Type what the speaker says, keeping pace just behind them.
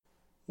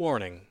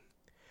Warning.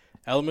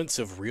 Elements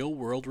of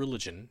real-world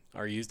religion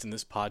are used in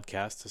this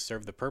podcast to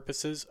serve the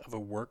purposes of a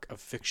work of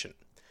fiction.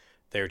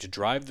 They are to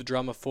drive the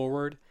drama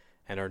forward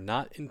and are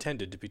not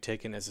intended to be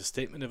taken as a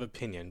statement of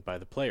opinion by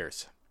the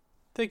players.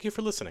 Thank you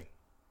for listening.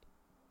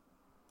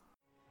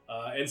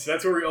 And so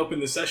that's where we open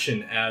the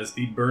session, as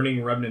the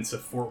burning remnants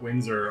of Fort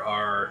Windsor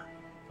are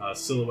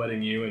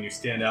silhouetting you, and you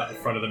stand out in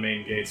front of the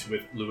main gates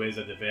with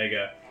Luisa de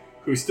Vega,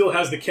 who still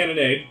has the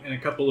cannonade and a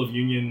couple of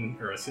Union,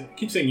 or I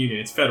keep saying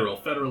Union, it's federal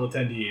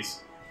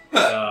attendees.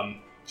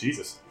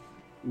 Jesus.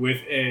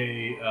 With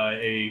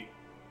a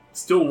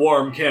still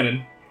warm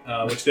cannon,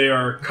 which they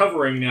are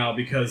covering now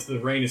because the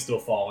rain is still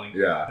falling.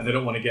 Yeah. And they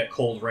don't want to get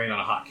cold rain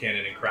on a hot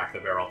cannon and crack the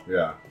barrel.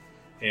 Yeah.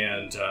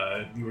 And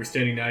you were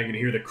standing now, you can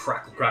hear the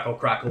crackle, crackle,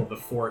 crackle of the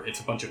fort.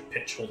 It's a bunch of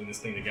pitch holding this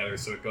thing together,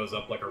 so it goes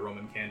up like a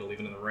Roman candle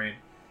even in the rain.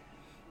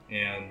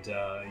 And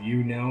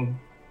you now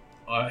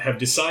have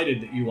decided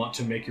that you want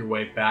to make your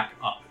way back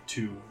up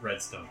to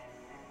Redstone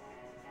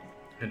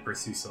and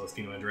pursue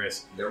Celestino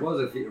Andreas. There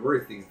were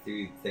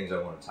three things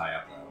I want to tie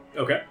up,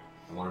 though. Okay.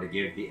 I wanted to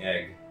give the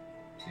egg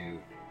to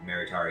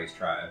Maritari's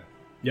tribe.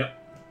 Yep.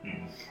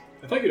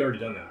 I thought you'd already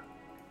done that.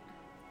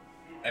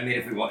 I mean,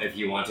 if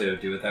you want to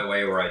do it that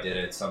way, or I did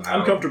it somehow.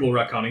 I'm comfortable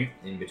retconning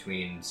it. In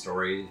between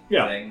story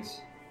things.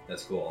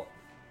 That's cool.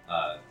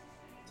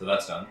 So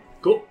that's done.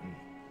 Cool.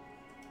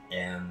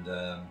 And,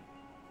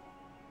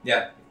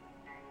 yeah.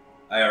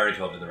 I already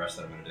told you the rest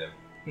that I'm going to do.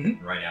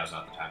 Mm-hmm. Right now is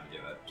not the time to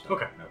do it. So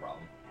okay. No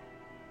problem.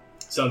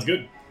 Sounds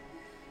good.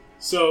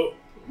 So,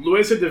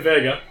 Luisa de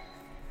Vega,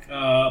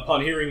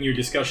 upon hearing your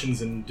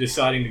discussions and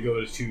deciding to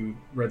go to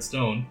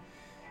Redstone,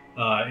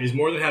 is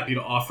more than happy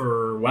to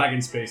offer wagon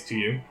space to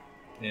you.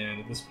 And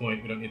at this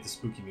point, we don't need the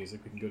spooky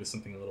music. We can go to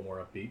something a little more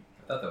upbeat.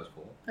 I thought that was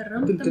cool. It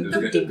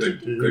was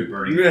good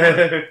burning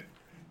fort.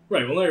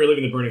 Right, well now you're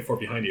leaving the burning fort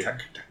behind you.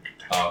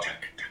 Oh, okay.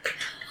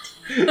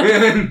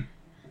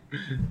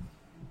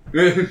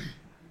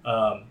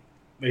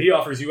 But he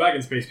offers you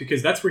wagon space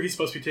because that's where he's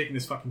supposed to be taking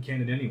this fucking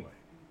cannon anyway.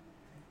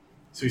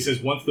 So he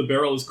says once the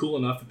barrel is cool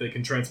enough that they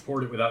can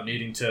transport it without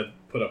needing to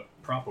put a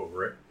prop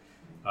over it,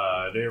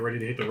 they are ready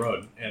to hit the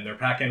road, and their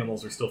pack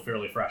animals are still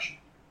fairly fresh.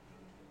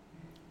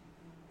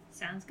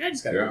 Sounds good.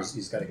 He's got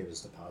to give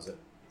his deposit.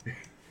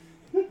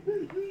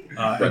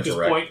 At this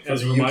point,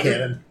 as a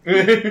reminder,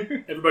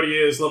 everybody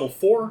is level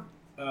 4.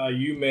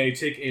 You may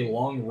take a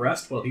long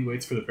rest while he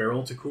waits for the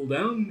barrel to cool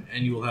down,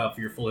 and you will have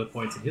your full hit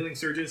points and healing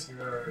surges.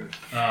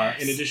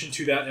 In addition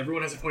to that,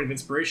 everyone has a point of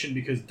inspiration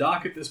because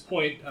Doc, at this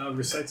point,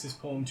 recites his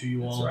poem to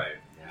you all. That's right,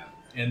 yeah.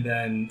 And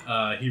then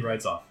he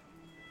rides off.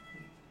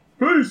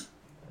 Peace!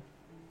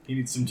 He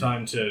needs some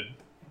time to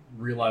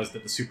realize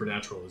that the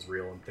supernatural is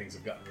real and things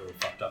have gotten really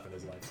fucked up in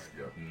his life.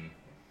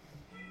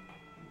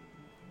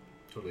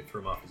 Totally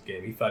threw him off his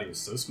game. He thought he was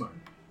so smart.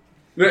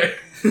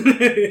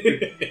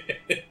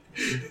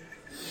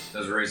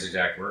 Those were his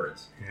exact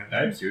words. Yeah.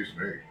 I'm so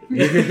smart.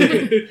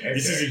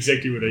 This is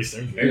exactly what I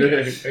said. Look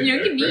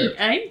at me,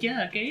 I'm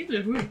Doc, I'm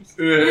the horse.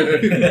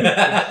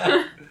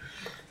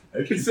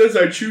 It says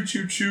I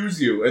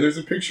choose you, and there's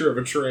a picture of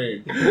a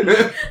train.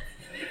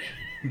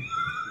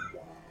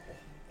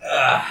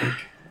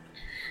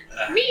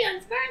 Me on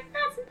Smart.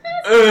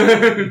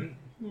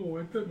 Oh,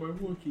 I bet my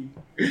Wookiee.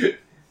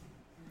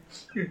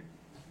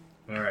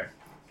 Alright.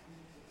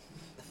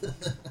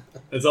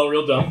 That's all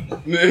real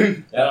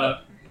dumb.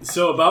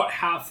 So about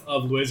half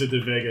of Luisa de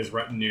Vega's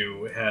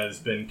retinue has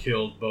been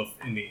killed both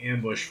in the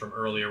ambush from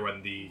earlier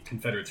when the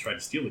Confederates tried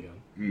to steal the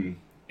gun,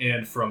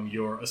 and from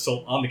your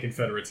assault on the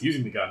Confederates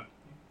using the gun.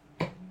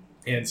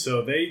 And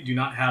so they do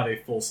not have a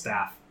full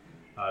staff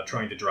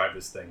trying to drive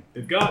this thing.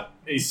 They've got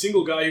a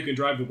single guy who can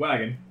drive the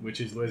wagon, which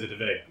is Luisa de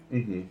Vega,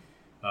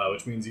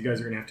 which means you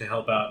guys are going to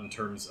help out in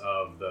terms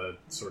of the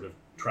sort of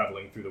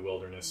traveling through the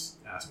wilderness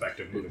aspect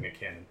of moving a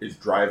cannon. Is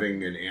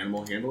driving an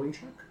animal handling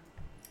check?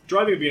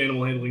 Driving would be an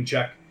animal handling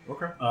check.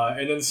 Okay.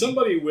 And then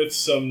somebody with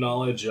some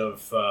knowledge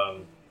of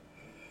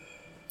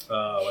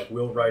like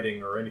wheel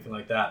riding or anything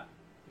like that,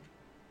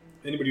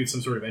 anybody with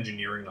some sort of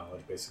engineering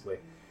knowledge, basically,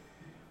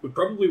 would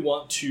probably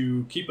want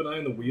to keep an eye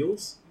on the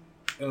wheels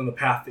and on the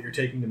path that you're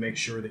taking to make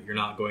sure that you're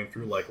not going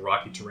through like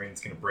rocky terrain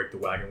that's going to break the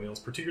wagon wheels,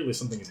 particularly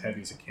something as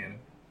heavy as a cannon.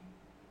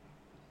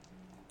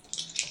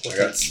 I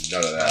got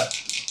none of that.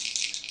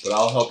 But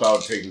I'll help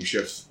out taking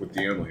shifts with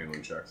the animal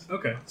handling checks.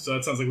 Okay, so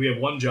that sounds like we have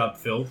one job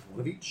filled.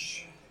 One of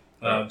each.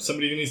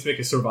 Somebody who needs to make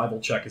a survival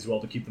check as well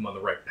to keep them on the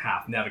right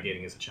path.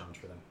 Navigating is a challenge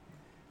for them.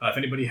 If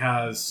anybody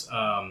has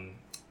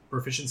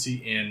proficiency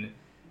in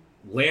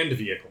land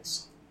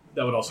vehicles,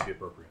 that would also be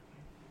appropriate.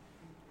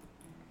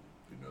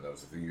 Didn't know that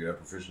was the thing you have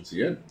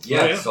proficiency in.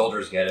 Yeah, Oh, yeah.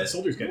 soldiers get it.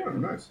 Soldiers get it. Oh,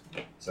 nice.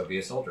 So be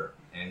a soldier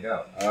and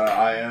go.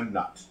 I am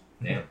not.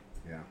 Damn.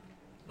 Yeah.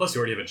 Plus, you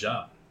already have a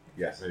job.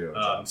 Yes, I do.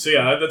 So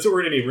yeah, that's what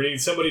we're going to need. We're going to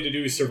need somebody to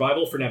do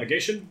survival for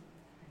navigation.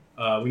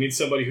 We need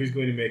somebody who's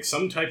going to make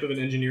some type of an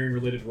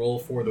engineering-related role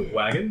for the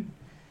wagon.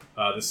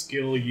 The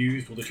skill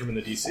used will determine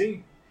the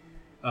DC.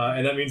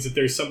 And that means that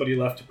there's somebody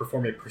left to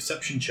perform a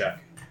perception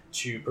check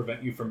to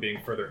prevent you from being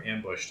further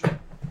ambushed.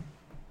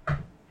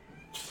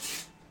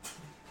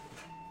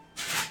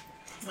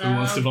 Who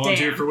wants to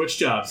volunteer damn. for which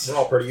jobs? We're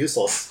all pretty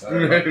useless.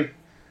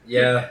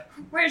 Yeah.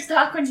 Where's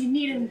Doc when you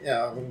need him?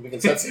 Yeah, we can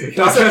set some.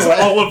 Doc has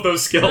all of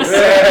those skills.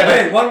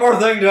 Hey, one more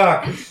thing,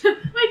 Doc. Wait,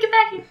 get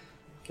back here.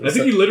 I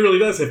think he literally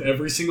does have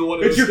every single one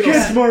of those It's your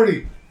skills. kid,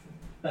 Marty.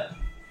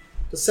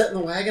 Does setting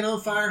the wagon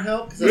on fire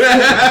help? 'Cause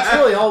that's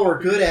really all we're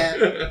good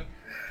at.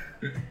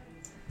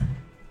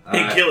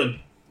 Hey, killing.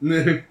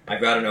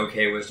 I've got an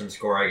okay wisdom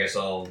score. I guess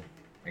I'll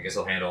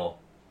handle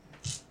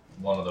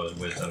one of those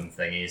wisdom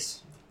thingies.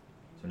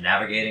 So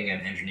navigating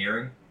and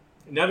engineering.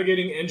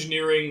 Navigating,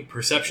 engineering,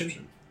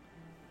 perception.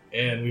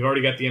 And we've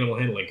already got the animal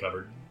handling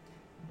covered.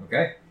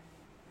 Okay.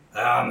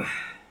 I'm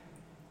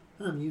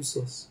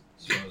useless.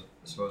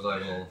 Suppose I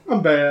will.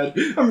 I'm bad.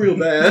 I'm real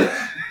bad.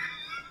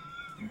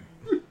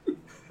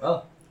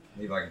 Well,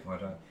 maybe I can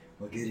point out.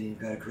 Well, Gideon, you've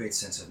got a great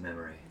sense of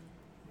memory.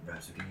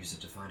 Perhaps we can use it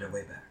to find our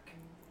way back.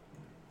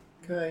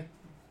 Okay.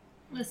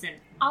 Listen,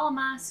 all of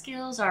my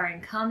skills are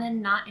in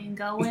coming, not in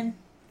going.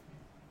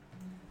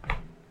 I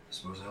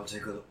suppose I'll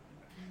take a.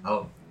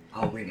 I'll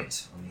wing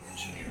it on the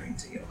engineering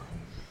deal.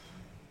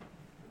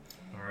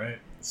 Alright.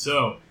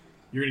 So,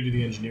 you're going to do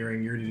the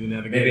engineering, you're going to do the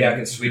navigating. Maybe I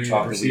can sweet you're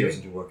talk gonna the do wheels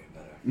perceiving. into working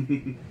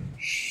better.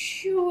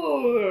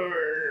 Sure.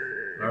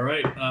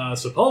 Alright,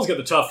 so Paul's got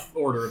the tough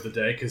order of the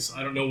day, because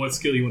I don't know what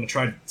skill you want to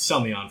try to sell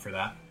me on for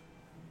that.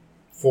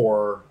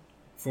 For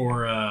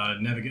For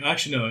navigate.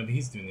 Actually, no,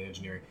 he's doing the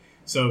engineering.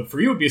 So for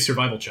you, it would be a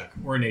survival check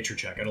or a nature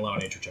check. I'd allow a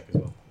nature check as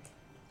well.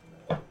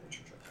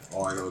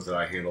 All I know is that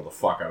I handle the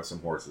fuck out of some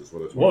horses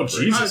with a Whoa,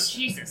 23. Jesus. Oh,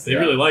 Jesus. They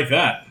really like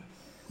that.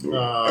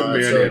 Man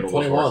it's handle those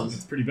 21. horses.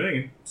 It's pretty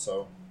banging.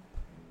 So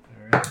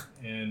Alright.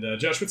 And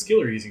Josh, what skill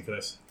are you using for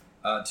this?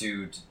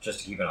 To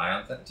just to keep an eye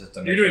on things. Just to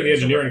make You're sure doing the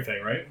things are engineering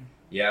thing, right?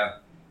 Yeah.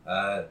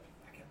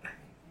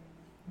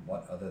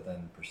 What other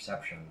than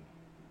perception?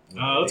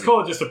 Let's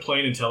call it just a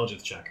plain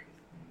intelligence check.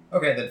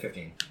 Okay, then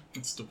 15.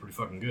 It's still pretty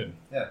fucking good.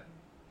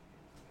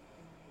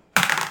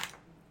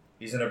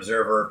 He's an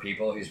observer of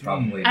people. He's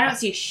probably. I don't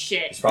see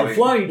shit. He's You're probably.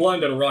 flying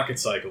blind on a rocket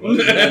cycle. Other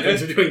than that,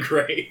 things are doing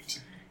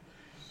great.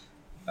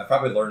 I've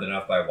probably learned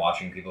enough by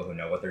watching people who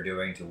know what they're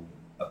doing to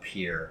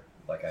appear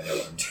like I know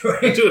what I'm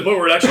doing. To the point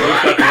where it actually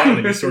looks like reality,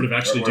 and you sort of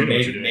actually Or do know what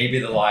maybe, you're doing. maybe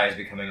the lie is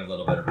becoming a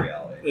little bit of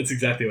reality. That's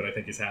exactly what I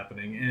think is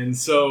happening. And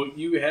so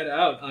you head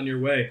out on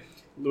your way.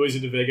 Luisa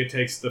de Vega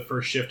takes the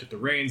first shift at the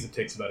reins. It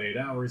takes about 8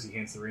 hours. He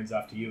hands the reins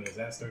off to you, and his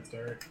ass starts to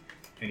hurt.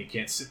 And he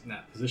can't sit in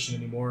that position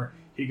anymore.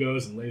 He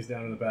goes and lays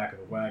down in the back of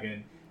the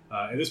wagon.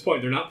 At this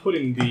point, they're not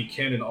putting the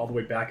cannon all the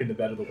way back in the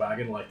bed of the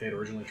wagon like they had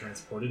originally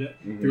transported it.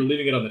 Mhm. They're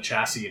leaving it on the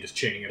chassis and just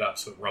chaining it up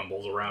so it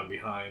rumbles around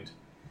behind.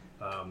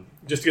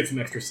 Just to get some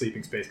extra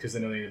sleeping space because they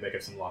know they need to make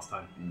up some lost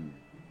time.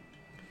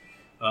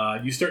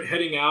 You start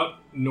heading out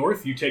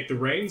north. You take the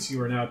reins.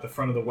 You are now at the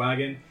front of the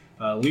wagon.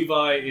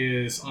 Levi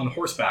is on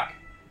horseback.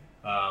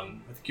 I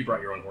think you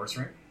brought your own horse,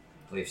 right?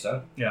 I believe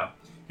so. Yeah.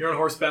 You're on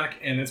horseback,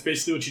 and that's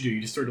basically what you do. You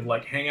just sort of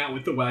like hang out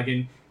with the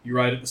wagon. You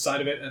ride at the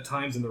side of it at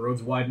times, and the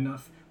road's wide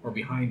enough, or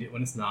behind it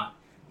when it's not.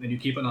 Then you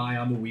keep an eye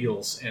on the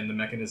wheels and the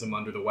mechanism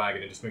under the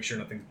wagon, and just make sure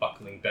nothing's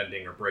buckling,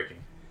 bending, or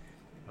breaking.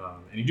 And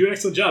you do an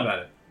excellent job at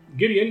it.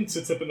 Gideon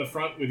sits up in the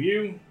front with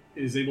you,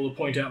 is able to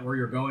point out where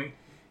you're going.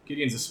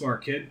 Gideon's a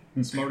smart kid,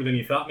 smarter than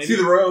you thought. Maybe See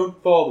the road,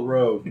 follow the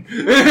road.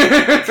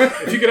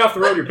 if you get off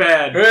the road, you're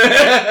bad.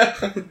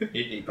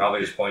 He probably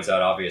just points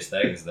out obvious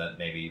things that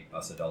maybe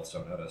us adults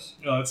don't notice.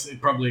 That's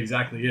probably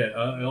exactly it.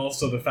 And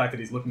also, the fact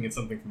that he's looking at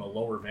something from a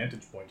lower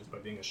vantage point, just by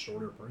being a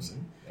shorter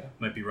person,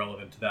 might be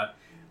relevant to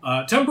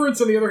that. Temperance,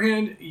 on the other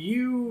hand,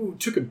 you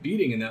took a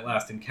beating in that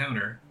last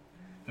encounter.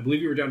 I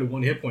believe you were down to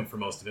 1 hit point for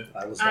most of it.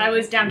 I was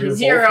down we to were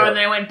 0 both and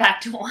then I went back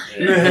to 1.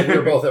 we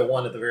were both at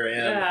 1 at the very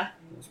end. Yeah.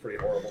 It was pretty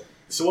horrible.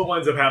 So what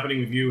winds up happening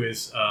with you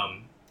is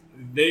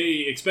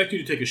they expect you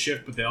to take a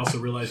shift, but they also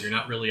realize you're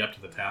not really up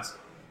to the task.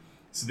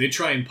 So they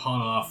try and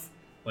pawn off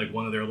like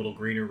one of their little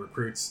greener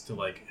recruits to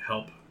like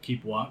help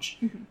keep watch.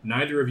 Mhm.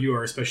 Neither of you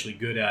are especially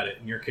good at it.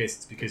 In your case,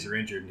 it's because you're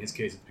injured. In his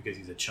case, it's because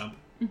he's a chump.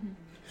 Mhm.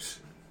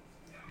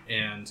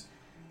 And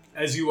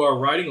as you are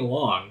riding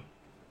along,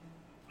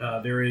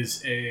 there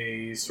is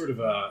a sort of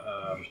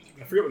a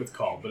I forget what it's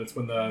called, but it's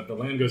when the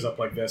land goes up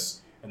like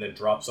this and then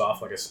drops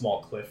off like a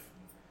small cliff.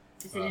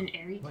 Is it an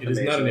area? It is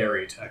not an mesa.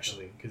 areate,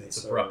 actually, because it's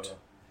Mesa, abrupt.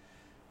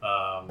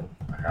 A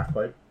half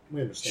pipe?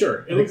 We understand.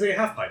 Sure, it looks like a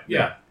half pipe.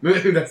 Yeah.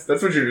 that's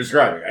what you're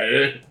describing.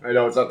 I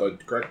know it's not the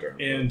correct term.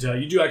 And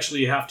you do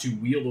actually have to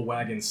wheel the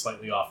wagon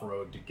slightly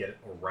off-road to get it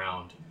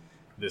around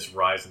this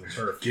rise in the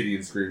turf.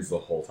 Gideon screams the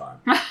whole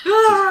time.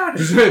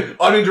 Just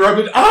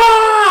uninterrupted.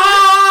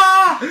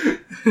 Ah!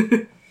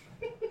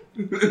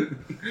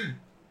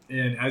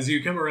 And as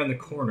you come around the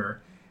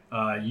corner,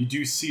 you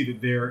do see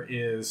that there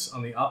is,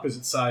 on the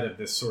opposite side of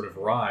this sort of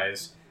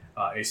rise,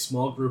 a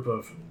small group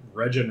of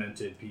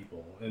regimented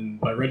people. And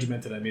by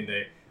regimented, I mean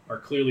they are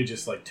clearly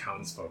just like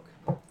townsfolk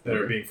that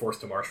are being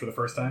forced to march for the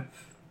first time.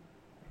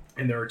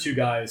 And there are 2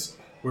 guys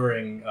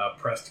wearing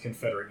pressed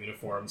Confederate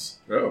uniforms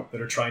Oh.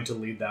 that are trying to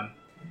lead them.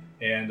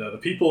 And the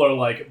people are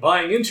like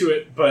buying into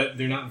it, but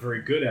they're not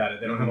very good at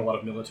it. They don't have a lot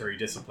of military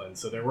discipline,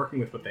 so they're working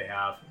with what they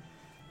have.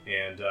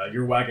 And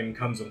your wagon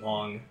comes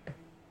along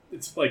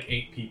it's like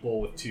 8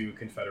 people with 2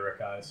 Confederate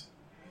guys.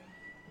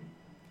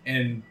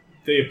 And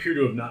they appear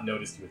to have not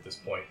noticed you at this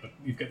point, but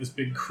you've got this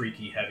big,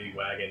 creaky, heavy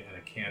wagon and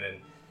a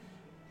cannon,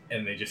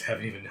 and they just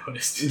haven't even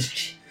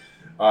noticed.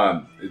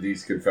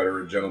 These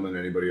Confederate gentlemen,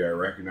 anybody I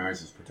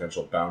recognize as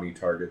potential bounty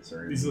targets or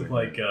anything? These look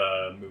like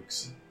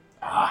mooks.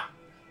 Ah,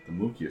 the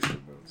mookiest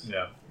of mooks.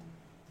 Yeah.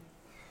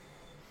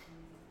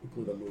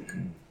 The mook.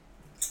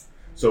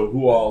 So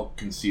who all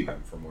can see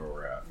them from where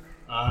we're at?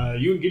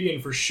 You and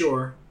Gideon for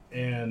sure,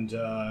 and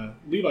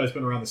Levi's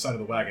been around the side of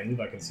the wagon.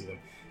 Levi can see them.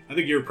 I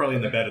think you're probably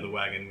in the bed of the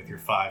wagon with your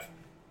 5.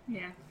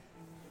 Yeah.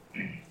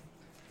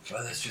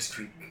 Well, let's just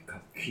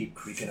keep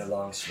creaking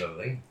along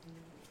slowly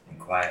and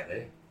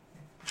quietly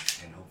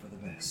and hope for the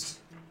best.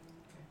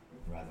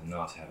 Rather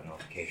not have an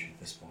altercation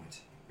at this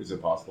point. Is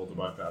it possible to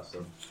bypass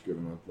them,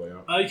 given the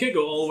layout? You can't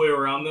go all the way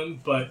around them,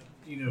 but,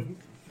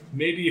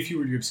 maybe if you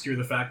were to obscure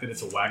the fact that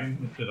it's a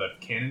wagon with a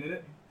cannon in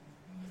it,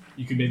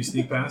 you could maybe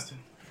sneak past.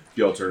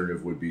 The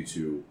alternative would be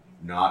to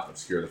not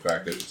obscure the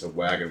fact that it's a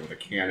wagon with a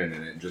cannon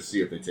in it and just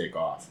see if they take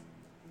off.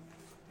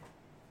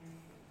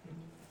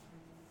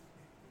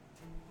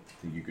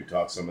 Think you could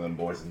talk some of them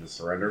boys into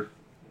surrender?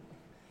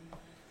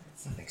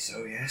 I think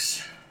so,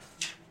 yes.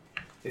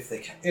 If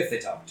they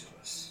talk to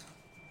us.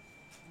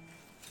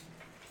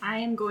 I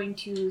am going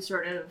to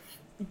sort of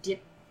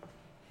dip.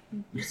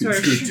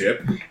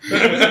 Dip.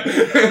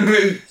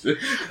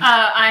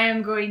 I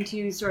am going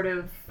to sort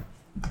of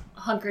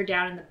hunker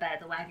down in the bed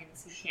of the wagon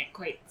so you can't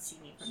quite see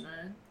me from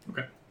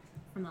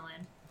the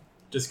land.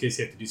 Just in case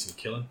you have to do some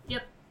killing.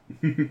 Yep.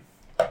 I'm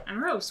a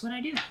roast. What I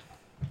do?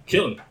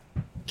 Killing.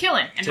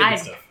 Killing and Taking hide.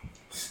 stuff.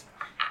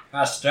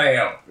 I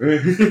stab.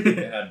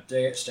 And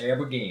I stab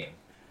again.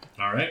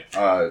 All right.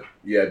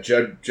 Yeah,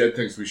 Jed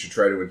thinks we should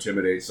try to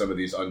intimidate some of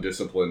these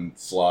undisciplined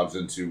slobs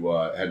into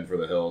heading for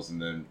the hills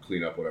and then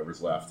clean up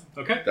whatever's left.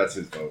 Okay. That's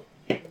his vote.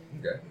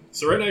 Okay.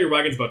 So right now your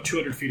wagon's about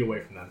 200 feet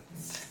away from them.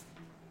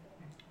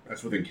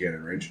 That's within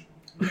cannon range.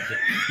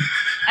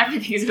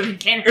 Everything is within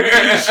cannon.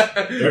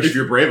 If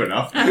you're brave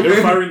enough.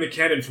 They're firing the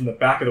cannon from the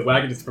back of the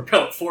wagon to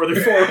propel it forward.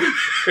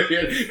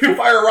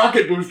 Fire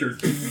rocket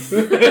boosters.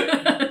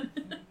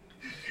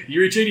 You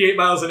reach 88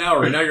 miles an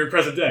hour, and now you're in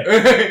present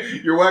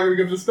day. Your wagon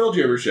becomes a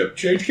Spelljammer ship.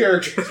 Change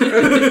characters.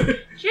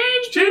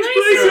 Change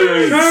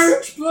places!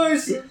 Change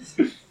places!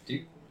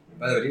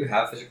 By the way, do you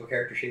have physical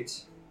character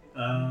sheets?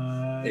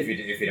 If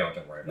you don't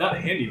worry about Not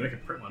it. handy, but I can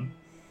print one.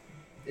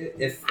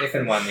 If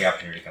and when the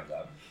opportunity comes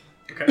up.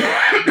 Okay.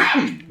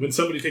 When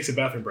somebody takes a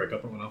bathroom break, I'll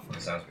put one off for you.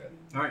 Sounds good.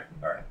 Alright.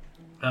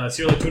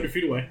 So you're like 200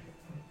 feet away.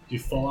 Do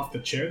you fall off the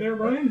chair there,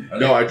 Brian?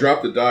 No, I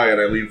dropped the die and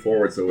I leaned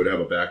forward so it would have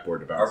a backboard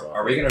to bounce off.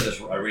 Are we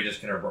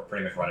just gonna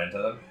pretty much run into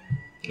them?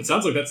 It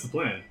sounds like that's the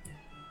plan.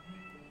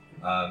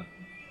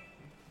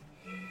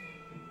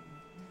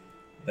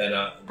 Then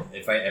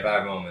if I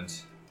have a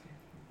moment,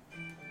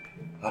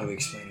 how do we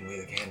explain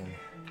away the cannon?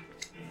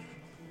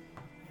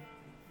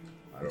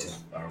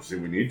 I don't see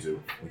we need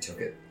to. We took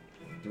it.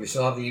 Do we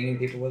still have the Union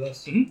people with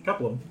us? Mm-hmm.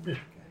 Couple of them. Yeah.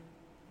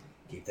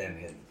 Keep them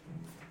hidden,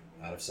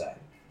 out of sight.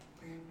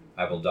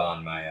 I will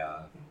don my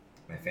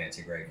my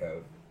fancy gray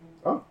coat.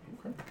 Oh,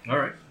 okay.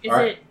 Alright. Is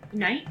Alright. it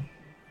night?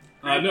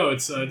 No,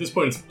 it's at this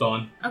point it's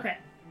dawn. Okay.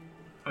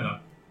 I know.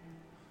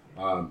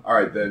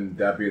 Alright, then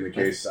that being the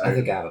case, I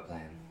think I have a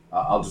plan.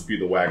 I'll just be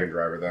the wagon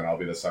driver then. I'll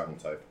be the sentinel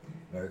type.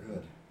 Very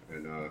good.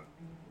 And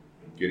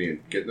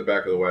Gideon, get in the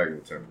back of the wagon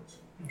with temperance.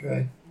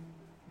 Okay.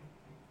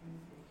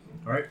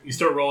 Alright, you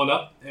start rolling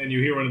up, and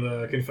you hear one of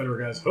the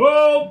Confederate guys,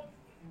 "Whoa!"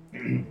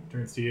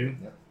 Turns to you.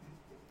 Yep.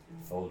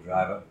 Full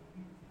driver.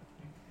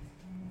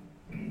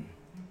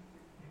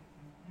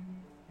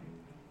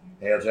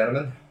 Hail,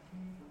 gentlemen.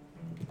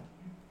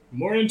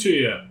 Morning to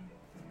you.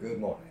 Good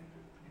morning.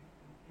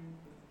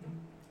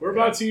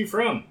 Whereabouts are you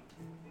from?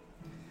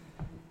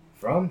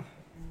 From?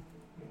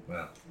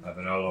 Well, I've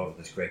been all over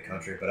this great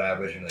country, but I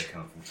originally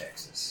come from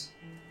Texas.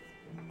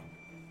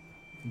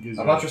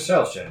 How about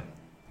yourselves, gentlemen?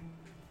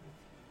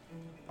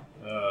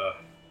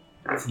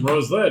 From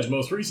Rose Ledge,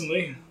 most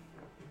recently.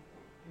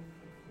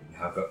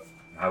 How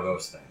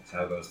goes things?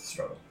 How goes the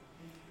struggle?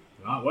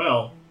 Not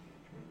well.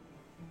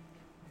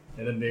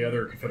 And then the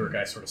other Confederate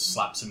guy sort of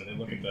slaps him, and they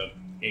look at the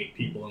 8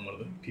 people, and one of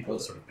the people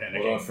is sort of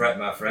panicking. Well, don't fret,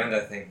 my friend. I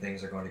think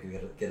things are going to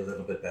get a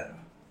little bit better.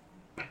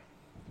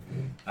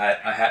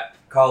 I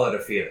call it a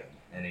feeling,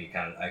 and I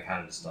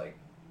kind of just like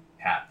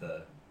pat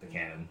the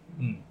cannon.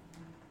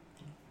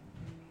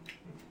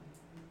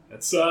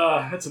 That's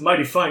a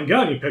mighty fine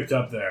gun you picked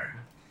up there.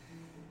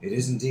 It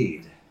is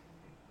indeed,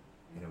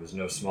 and it was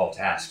no small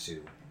task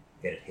to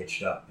get it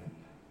hitched up and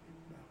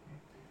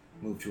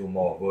move to a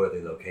more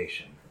worthy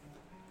location.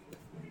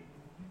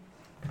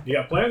 You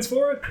got plans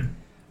for it?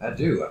 I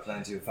do. I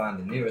plan to find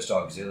the nearest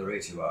auxiliary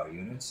to our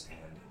units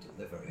and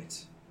deliver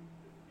it.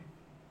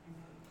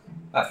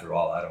 After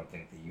all, I don't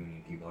think the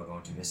Union people are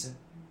going to miss it.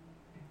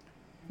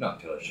 Not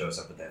until it shows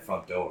up at their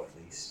front door,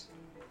 at least.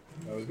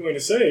 I was going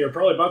to say, you're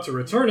probably about to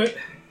return it.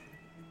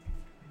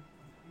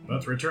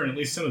 About to return at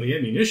least some of the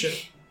ammunition.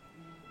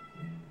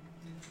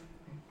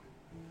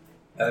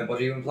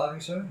 What are you implying,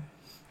 sir?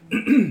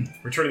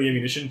 returning the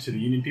ammunition to the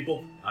Union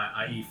people,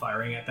 i.e.,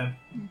 firing at them.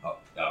 Oh.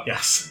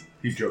 Yes.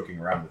 He's joking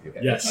around with you.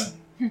 Yes.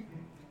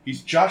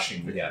 He's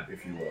joshing with Yeah. you,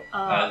 if you will.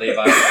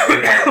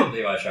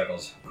 Levi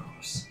chuckles. Of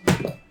course.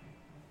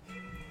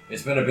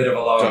 It's been a bit of a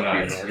long Don't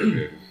night. be harder,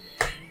 baby.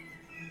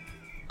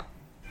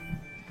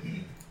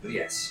 But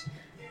yes.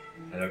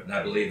 And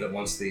I believe that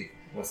once the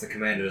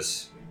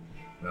commanders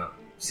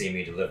see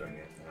me delivering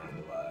it, then I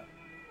will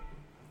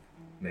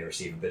may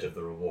receive a bit of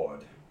the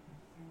reward.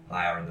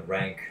 Higher in the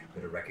rank, a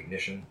bit of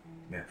recognition,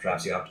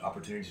 perhaps the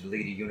opportunity to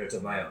lead a unit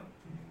of my own.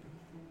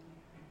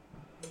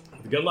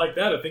 With a gun like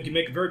that, I think you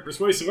make a very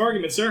persuasive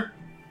argument, sir.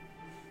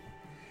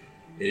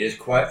 It is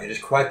quite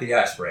the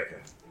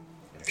icebreaker.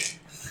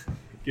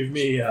 Give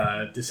me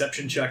a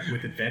deception check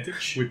with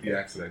advantage. With the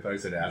accent, I thought he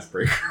said ass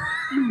breaker.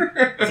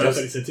 That's what I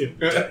thought he said too.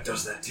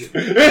 Does that too.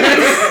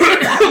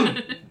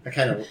 I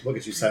kind of look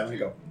at you silently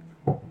and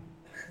go,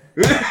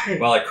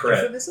 Well, I crit.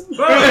 euphemism?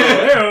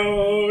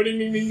 Oh, ding,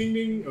 ding, ding, ding,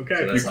 ding. Okay.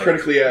 So You that's like-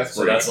 critically ass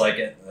So breaker. that's like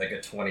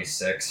a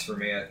 26 for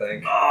me, I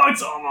think. Oh,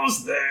 it's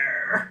almost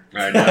there.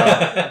 I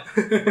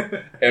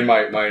know. And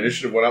my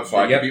initiative went up, so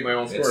I Yep. can beat my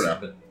own score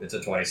now. It's a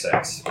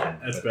 26.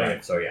 That's But,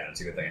 bad. So yeah, it's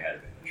a good thing I had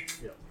advantage.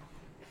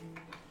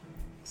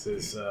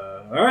 Says,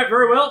 all right,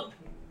 very well.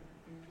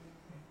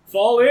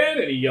 Fall in,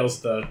 and he yells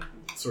at the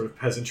sort of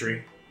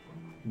peasantry.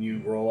 And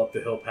you roll up the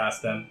hill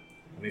past them,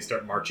 and they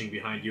start marching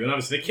behind you. And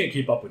obviously, they can't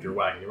keep up with your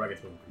wagon. Your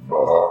wagon's moving pretty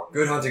fast.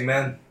 Good hunting,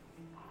 man.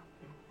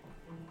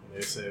 And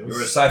they say, You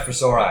were a sight for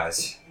sore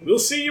eyes. we'll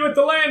see you at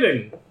the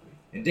landing.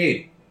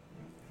 Indeed.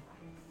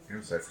 I'm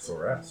excited for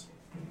sore ass.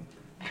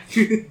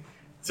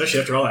 Especially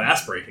after all that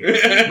ass breaking.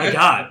 My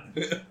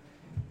God.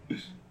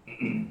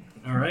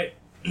 All right.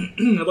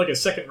 I'd like a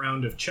second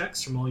round of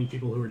checks from all you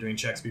people who were doing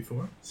checks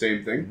before.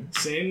 Same thing?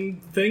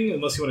 Same thing,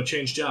 unless you want to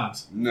change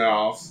jobs. No,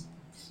 I'll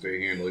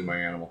stay handling my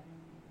animal.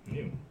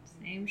 You.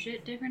 Same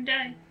shit, different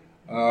day.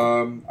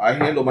 I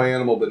handle my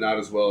animal, but not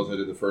as well as I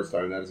did the first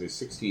time. That is a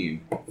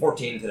 16.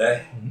 14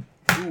 today.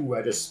 Ooh,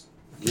 I just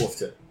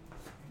woofed it.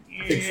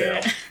 Big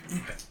fail.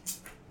 It's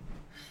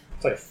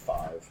like a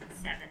 5.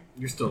 7.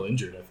 You're still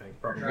injured, I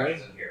think, probably. in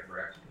here,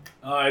 correct?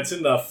 It's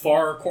in the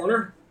far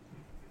corner,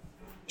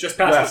 just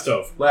past the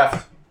stove.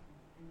 Left.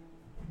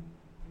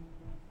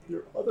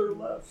 Your other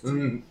left.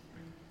 Mm.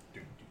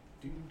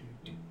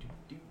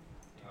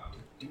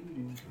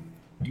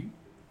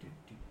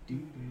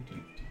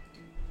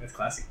 That's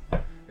classy.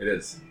 It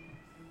is.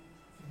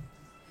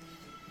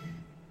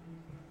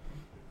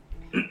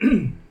 All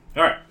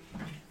right.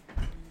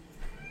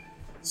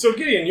 So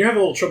Gideon, you have a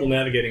little trouble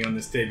navigating on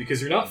this day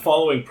because you're not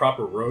following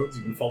proper roads.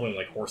 You've been following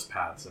like horse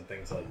paths and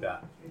things like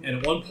that. And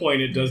at one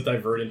point, it does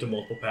divert into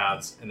multiple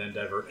paths and then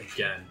divert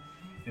again.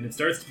 And it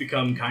starts to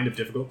become kind of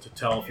difficult to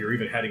tell if you're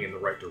even heading in the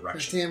right Gosh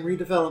direction. damn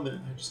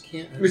redevelopment. I just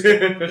don't know what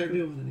they're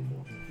doing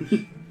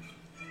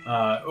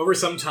anymore. Over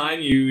some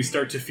time, you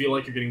start to feel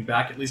like you're getting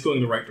back, at least going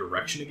in the right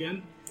direction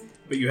again.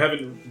 But you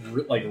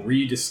haven't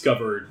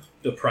rediscovered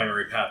the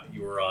primary path that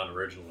you were on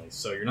originally.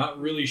 So you're not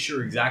really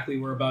sure exactly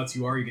whereabouts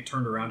you are. You get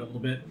turned around a little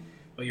bit,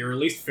 but you're at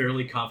least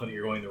fairly confident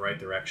you're going in the right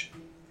direction.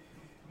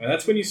 And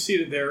that's when you see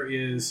that there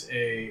is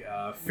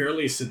a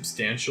fairly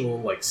substantial,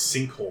 like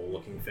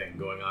sinkhole-looking thing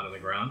going on in the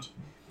ground,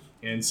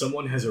 and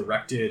someone has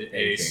erected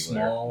a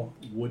small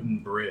wooden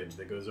bridge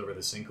that goes over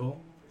the sinkhole.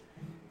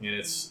 And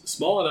it's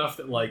small enough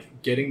that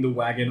like getting the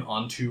wagon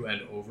onto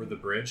and over the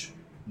bridge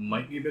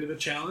might be a bit of a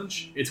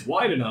challenge. It's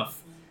wide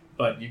enough,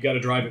 but you've got to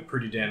drive it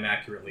pretty damn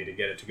accurately to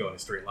get it to go in a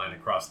straight line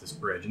across this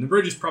bridge. And the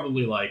bridge is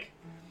probably like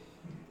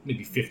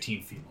maybe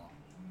 15 feet long.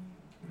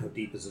 How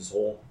deep is this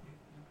hole?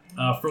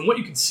 From what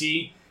you can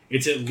see,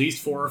 it's at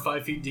least 4 or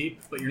 5 feet deep,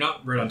 but you're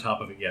not right on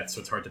top of it yet, so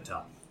it's hard to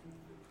tell.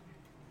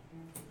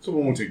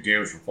 Someone won't take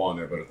damage from falling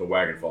there, but if the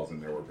wagon falls in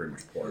there, we're pretty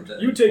much poor.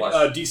 You would take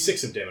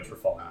D6 of damage for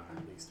falling in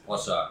there, at least.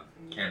 Plus,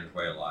 cannons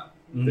weigh a lot.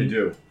 Mhm. They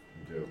do.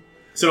 They do.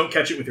 So don't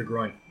catch it with your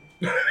groin.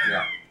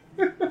 Yeah.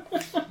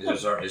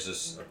 Is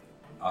this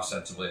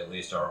ostensibly at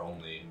least our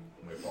only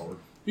way forward?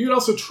 You could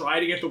also try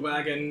to get the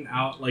wagon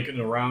out, like, and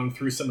around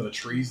through some of the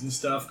trees and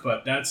stuff,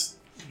 but that's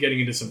getting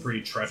into some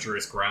pretty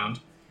treacherous ground.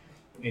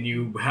 And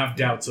you have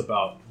doubts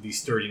about the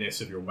sturdiness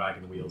of your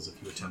wagon wheels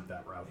if you attempt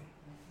that route.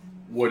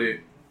 Would it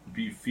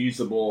be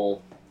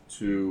feasible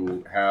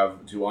to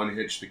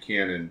unhitch the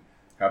cannon,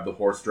 have the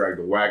horse drag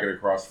the wagon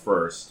across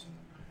first,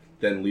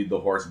 then lead the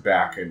horse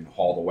back and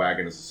haul the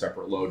wagon as a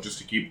separate load, just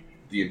to keep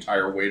the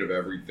entire weight of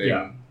everything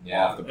off the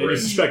And you bridge?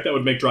 suspect that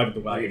would make driving the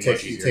wagon You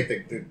much easier.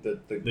 take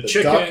the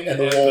chicken duck and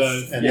the and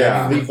wolf, the- and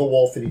Yeah. then you leave the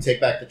wolf, and you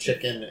take back the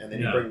chicken, and then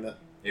Yeah. you bring the...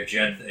 If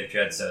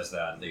Jed says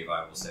that,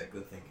 Levi will say,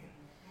 "Good thinking."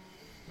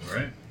 All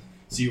right.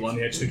 So you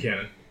unhitch the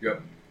cannon.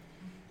 Yep.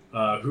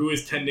 Who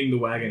is tending the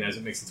wagon as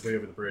it makes its way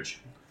over the bridge?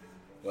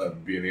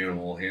 That'd be an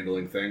animal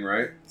handling thing,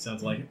 right?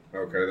 Sounds like it.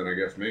 Okay, then I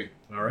guess me.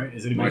 All right.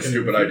 Is anybody My gonna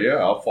stupid move? idea,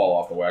 I'll fall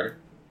off the wagon.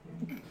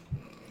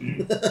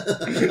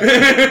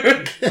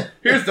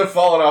 Here's the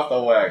falling off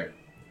the wagon.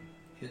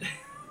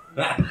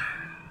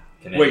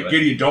 Can Wait, anybody-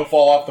 Gideon, don't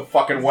fall off the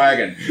fucking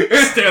wagon.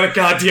 Stay on the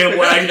goddamn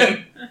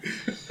wagon.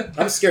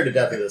 I'm scared to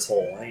death of this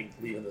hole. I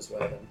ain't leaving this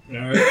wagon. All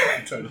right.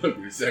 I'm trying to look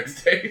at your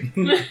sex tape.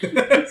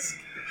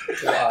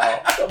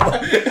 Wow.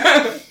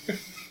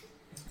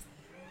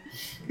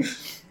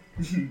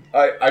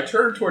 I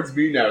turn towards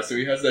me now, so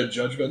he has that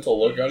judgmental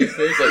look on his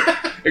face,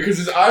 like because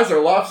his eyes are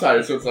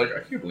lopsided. So it's like, I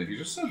can't believe you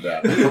just said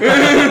that.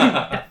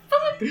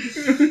 This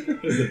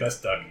is the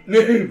best duck.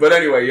 But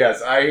anyway,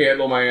 yes, I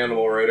handle my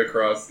animal right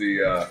across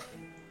the Alright.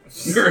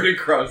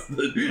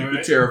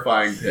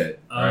 terrifying pit.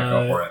 Alright,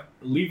 go for it.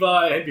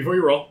 Levi, before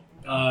you roll,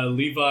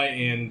 Levi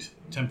and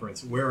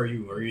Temperance, where are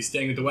you? Are you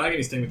staying with the wagon? Are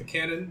you staying with the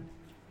cannon?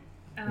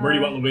 Where do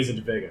you want Luisa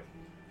de Vega?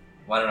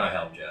 Why don't I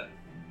help, Jed?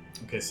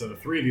 Okay, so the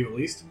three of you at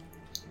least.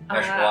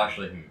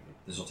 Actually,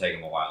 this will take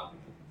him a while.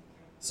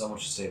 Someone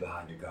should stay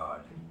behind your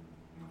guard.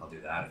 I'll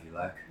do that if you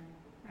like.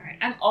 Alright,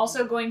 I'm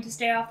also going to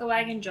stay off the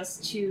wagon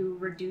just to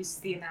reduce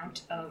the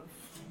amount of...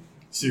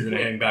 So you're going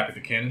to hang back with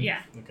the cannon?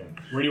 Yeah. Okay.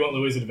 Where do you want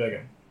Luisa de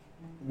Vega?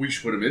 We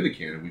should put him in the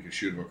cannon. We can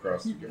shoot him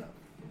across the gap.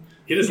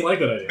 He doesn't like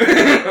that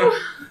idea.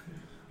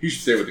 He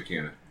should stay with the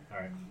cannon.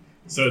 Alright.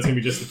 So it's going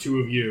to be just the two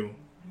of you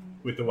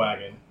with the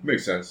wagon.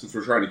 Makes sense, since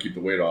we're trying to keep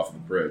the weight off of the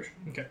bridge.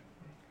 Okay.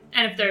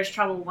 And if there's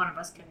trouble, one of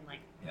us can,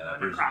 Yeah,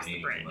 that run across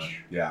bridge the is too much.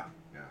 bridge. Yeah.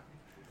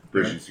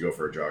 Bridge needs to go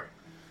for a jog.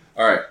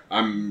 Alright,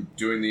 I'm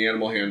doing the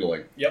animal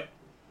handling. Yep.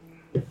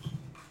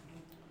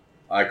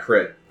 I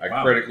crit. I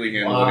Wow. critically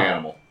handle an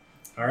animal.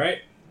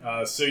 Alright.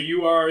 So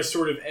you are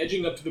sort of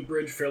edging up to the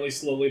bridge fairly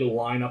slowly to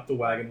line up the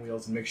wagon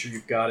wheels and make sure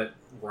you've got it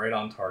right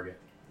on target.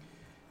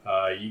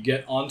 You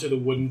get onto the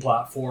wooden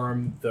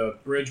platform, the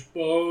bridge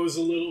bows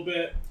a little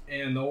bit,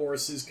 and the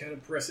horses kind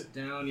of press it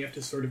down. You have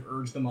to sort of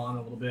urge them on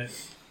a little bit.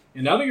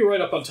 And now that you're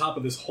right up on top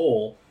of this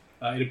hole,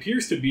 it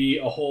appears to be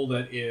a hole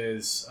that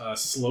is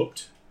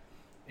sloped,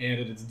 and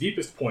at its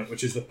deepest point,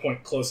 which is the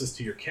point closest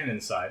to your cannon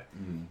side,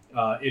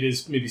 it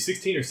is maybe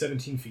 16 or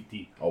 17 feet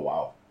deep. Oh,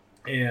 wow.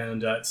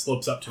 And it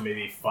slopes up to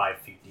maybe 5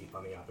 feet deep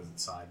on the opposite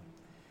side.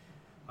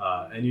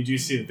 And you do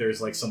see that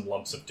there's like some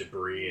lumps of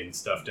debris and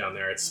stuff down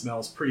there. It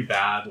smells pretty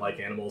bad, like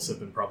animals have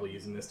been probably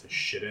using this to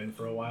shit in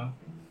for a while.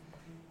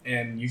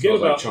 And you get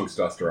Smells about like Chunks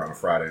Duster on a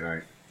Friday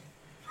night.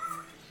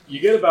 you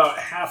get about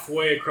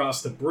halfway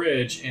across the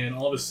bridge, and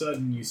all of a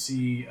sudden you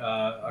see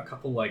a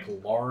couple like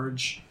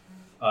large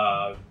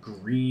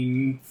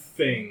green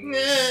things,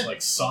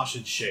 like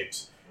sausage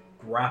shapes,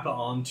 grappa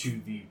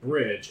onto the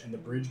bridge, and the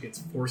bridge gets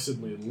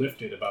forcibly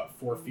lifted about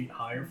 4 feet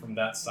higher from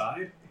that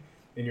side.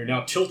 And you're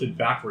now tilted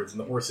backwards, and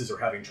the horses are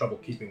having trouble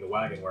keeping the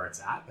wagon where it's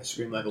at. I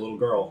scream like a little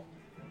girl.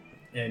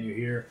 And you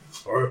hear,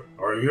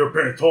 Are you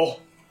paying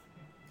toll?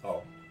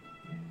 Oh.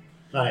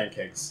 Nine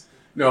kings.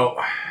 No.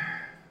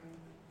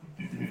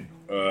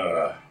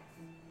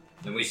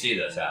 And we see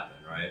this happen,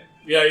 right?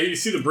 Yeah, you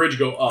see the bridge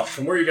go up.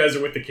 From where you guys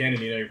are with the cannon,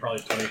 you know you're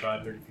probably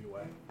 25, 30 feet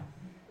away.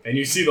 And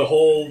you see the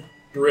whole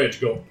bridge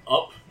go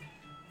up,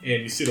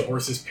 and you see the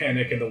horses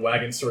panic, and the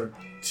wagon sort of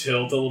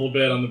tilt a little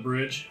bit on the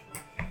bridge.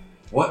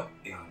 What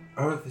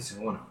on earth is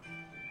going on?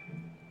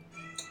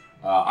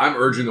 I'm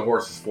urging the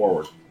horses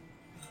forward.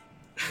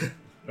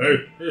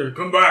 Hey,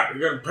 come back.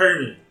 You're going to pay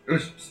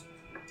me.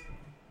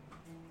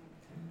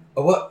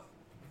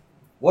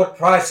 What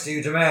price do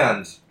you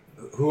demand,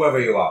 whoever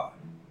you are?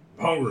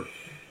 I'm hungry.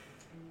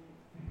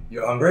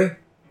 You're hungry?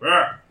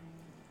 Yeah.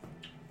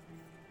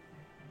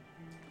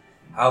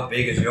 How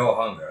big is your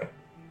hunger?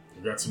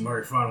 You got some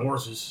very fine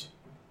horses.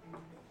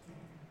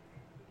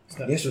 Is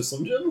that Mr.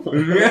 Slim Jim?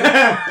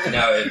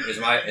 Now, is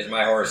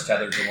my horse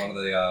tethered to one of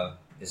the?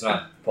 It's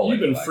not pulling. You've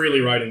been the wagon. freely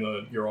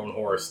riding your own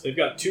horse. They've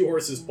got two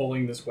horses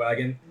pulling this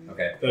wagon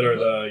Okay. that are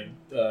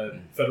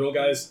the federal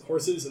guys'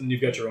 horses, and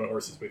you've got your own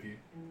horses with you.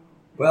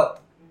 Well,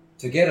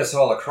 to get us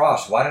all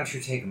across, why don't you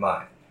take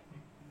mine?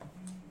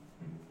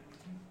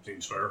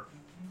 Seems fair.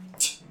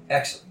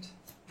 Excellent.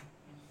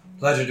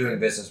 Pleasure doing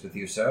business with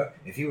you, sir.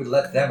 If you would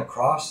let them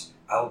across,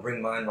 I will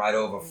bring mine right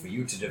over for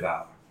you to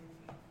devour.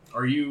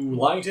 Are you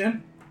lying to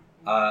him?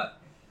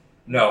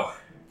 No.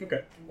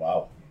 Okay.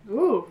 Wow.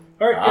 Ooh.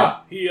 All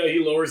right. Yeah. He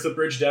lowers the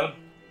bridge down.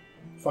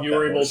 Fuck You that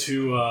were able horse.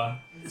 to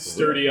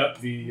sturdy up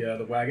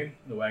the wagon.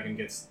 The wagon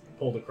gets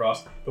pulled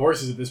across. The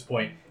horses at this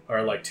point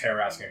are like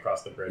terracing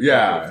across the bridge.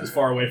 Yeah. As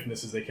far away from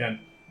this as they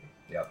can.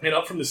 Yep. And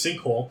up from the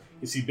sinkhole,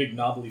 you see big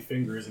knobbly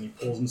fingers, and he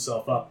pulls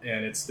himself up,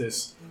 and it's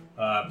this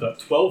the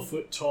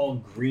 12-foot tall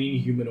green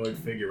humanoid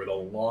figure with a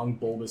long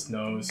bulbous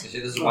nose You see,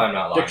 this is why I'm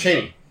not lying. Dick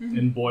Cheney.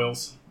 and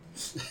boils.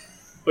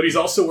 But he's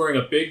also wearing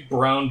a big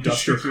brown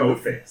duster coat,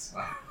 face.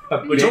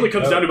 which only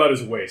comes down to about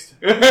his waist.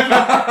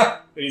 And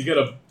he's got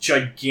a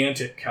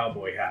gigantic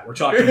cowboy hat. We're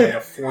talking like a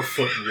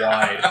 4-foot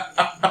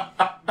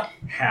wide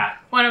hat.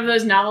 One of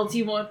those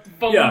novelty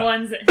foam Yeah.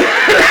 ones. That...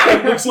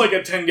 It looks like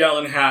a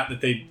 10-gallon hat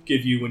that they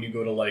give you when you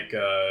go to like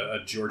a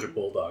Georgia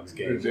Bulldogs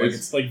game. It's- Like,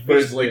 it's like But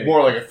it's this like big.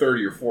 more like a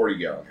 30 or 40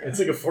 gallon. It's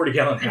like a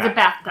 40-gallon It's a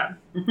hat.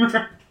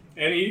 bathtub.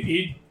 And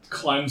he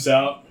climbs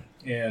out,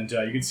 and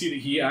you can see that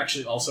he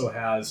actually also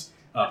has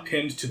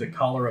pinned to the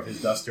collar of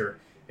his duster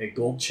a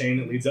gold chain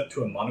that leads up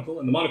to a monocle,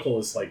 and the monocle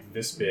is like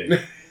this big.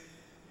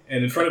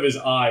 And in front of his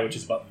eye, which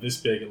is about this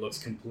big, it looks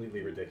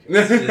completely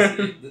ridiculous.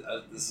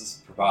 This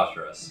is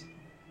preposterous.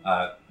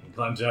 He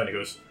climbs out and he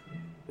goes,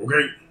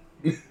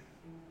 okay.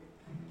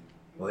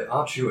 Well,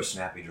 aren't you a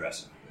snappy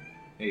dresser?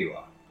 Here you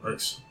are.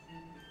 Thanks.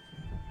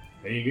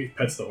 And he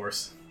pets the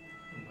horse.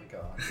 Oh my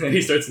god. And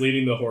he starts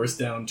leading the horse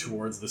down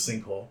towards the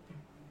sinkhole.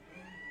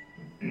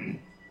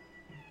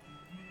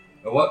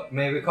 What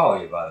may we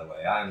call you, by the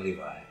way? I'm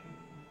Levi.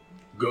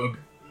 Gug.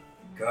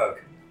 Gug.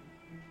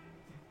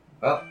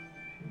 Well,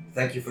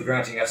 thank you for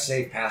granting us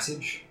safe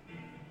passage.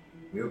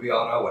 We'll be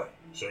on our way.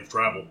 Safe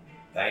travel.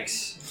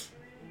 Thanks.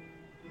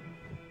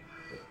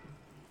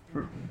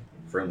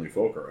 Friendly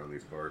folk around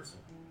these parts.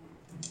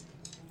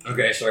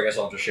 Okay, so I guess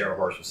I'll have to share a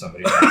horse with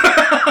somebody.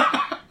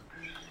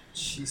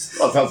 Jesus.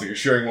 Well, it sounds like you're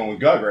sharing one with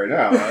Gug right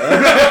now.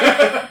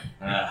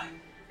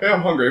 Hey,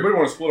 I'm hungry. Anybody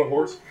want to split a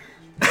horse?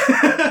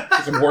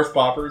 Get some horse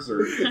poppers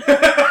or...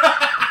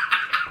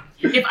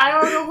 If I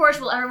own a horse,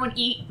 will everyone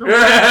eat the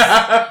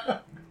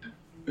horse?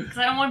 Because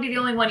I don't want to be the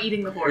only one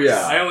eating the horse.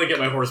 Yeah. I only get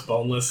my horse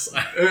boneless.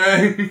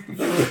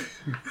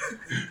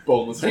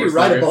 Boneless How do horse. you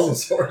ride a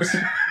nuggets. boneless horse?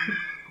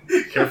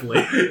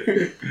 Carefully.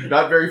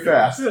 Not very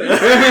fast.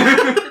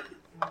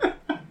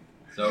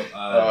 So,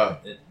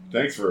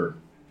 Thanks for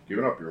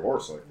giving up your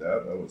horse like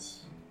that. That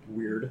was...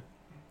 Weird.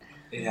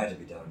 it had to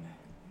be done.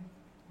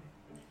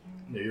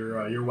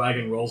 Your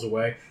wagon rolls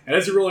away. And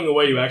as you're rolling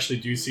away, you actually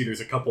do see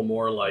there's a couple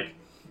more, like,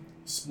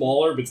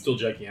 smaller but still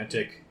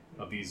gigantic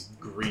of these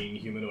green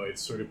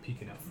humanoids sort of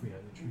peeking out from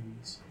behind the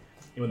trees.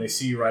 And when they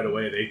see you right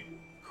away, they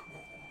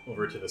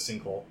over to the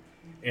sinkhole.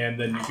 And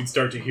then you can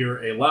start to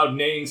hear a loud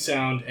neighing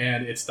sound,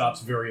 and it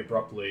stops very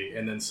abruptly,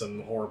 and then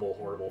some horrible,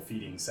 horrible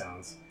feeding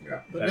sounds.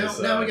 Yeah. But That now, is,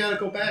 now we gotta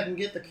go back and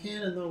get the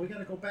cannon, though. We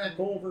gotta go back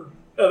over.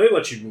 Oh, they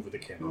let you move with the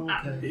cannon.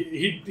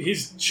 Okay.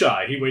 He's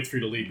shy. He waits for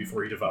you to leave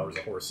before he devours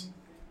a horse.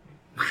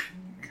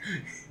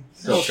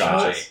 Still Oh,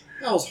 conscious.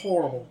 That was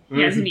horrible.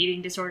 He has an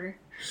eating disorder.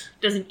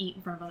 Doesn't eat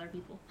in front of other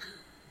people.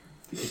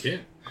 You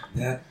can.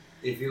 That,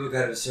 if you look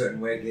at it a certain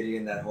way,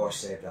 Gideon, that horse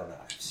saved our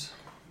lives.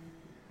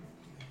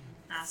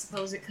 I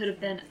suppose it could have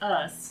been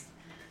us.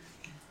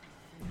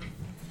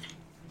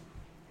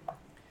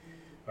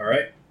 All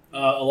right.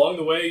 Along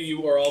the way,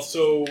 you are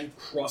also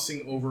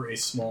crossing over a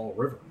small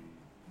river.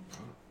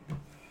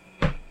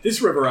 This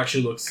river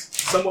actually looks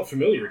somewhat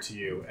familiar to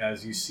you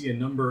as you see a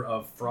number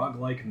of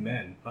frog-like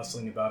men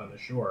hustling about on the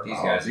shore, These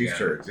Oh, guys these again.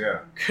 turds, yeah.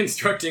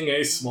 constructing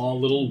a small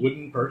little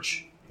wooden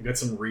perch. They've got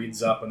some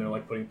reeds up, and they're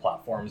like putting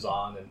platforms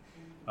on, and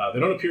they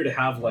don't appear to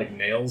have like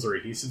nails or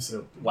adhesives, so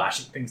they're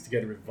lashing things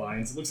together with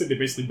vines. It looks like they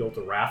basically built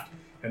a raft,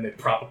 and they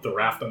prop up the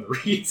raft on the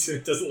reeds, and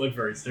it doesn't look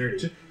very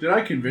sturdy. Did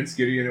I convince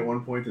Gideon at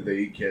one point that they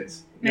eat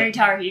kids? Mary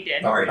Tower, he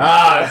did. All right.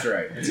 Ah, that's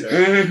right.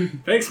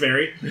 Thanks,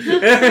 Mary.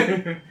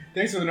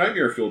 Thanks for the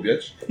nightmare fuel,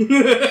 bitch.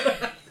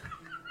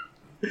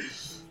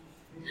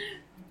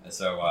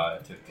 So,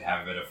 to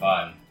have a bit of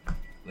fun,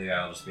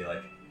 Levi will just be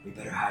like, we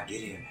better hide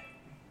Gideon.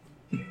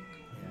 Yeah,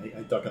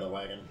 I duck in the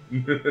wagon.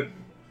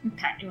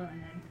 Pat you on the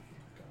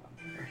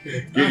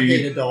head. I Giddy.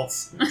 hate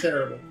adults. They're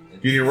terrible.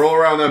 Gideon, roll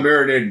around that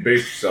marinade and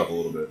base yourself a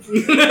little bit.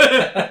 We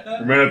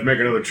might have to make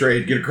another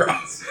trade. Get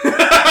across.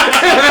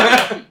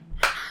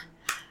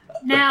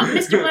 Now,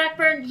 Mr.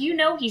 Blackburn, you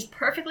know he's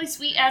perfectly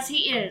sweet as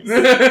he is.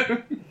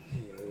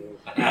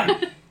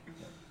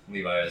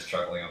 Levi is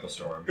chuckling up a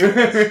storm.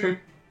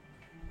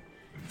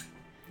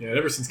 Yeah,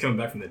 ever since coming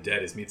back from the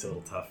dead, his meat's a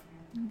little tough.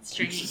 It's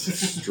strange.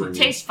 Stringy.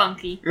 Tastes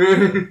funky.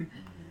 It's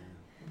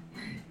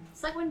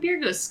like when beer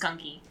goes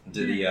skunky.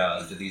 Do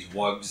these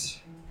wugs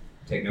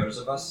take notice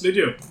of us? They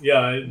do.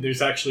 Yeah,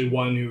 there's actually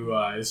one who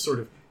is sort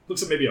of,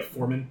 looks like maybe a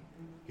foreman.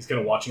 He's kind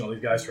of watching all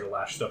these guys sort of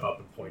lash stuff up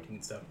and pointing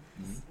and stuff.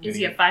 Is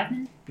he a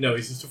fireman? No,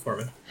 he's just a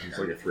foreman. He's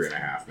like a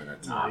 3.5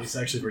 minute He's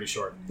actually pretty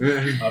short.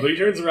 top. But he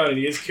turns around and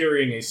he is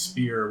carrying a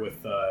spear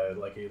with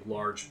like a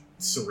large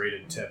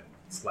serrated tip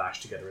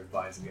slashed together with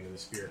vines at the end of the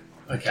spear.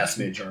 I cast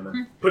Mage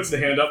Armor. Puts the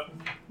hand up.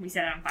 We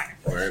set it on fire.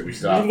 Alright, we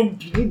stop.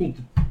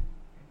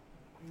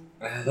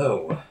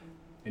 Hello.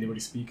 Anybody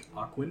speak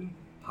Aquan?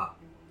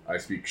 I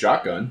speak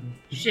shotgun.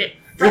 Shit.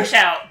 Fresh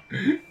out.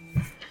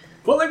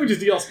 What languages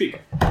do y'all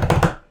speak?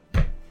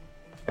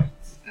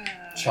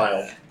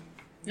 Child.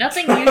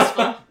 Nothing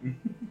useful.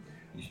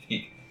 You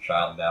speak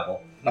Child and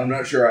Babel. I'm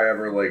not sure I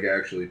ever like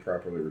actually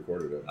properly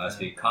recorded it. I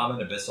speak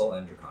Common, Abyssal,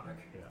 and Draconic.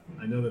 Yeah.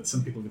 I know that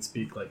some people could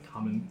speak like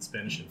common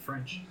Spanish and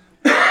French.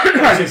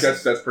 I think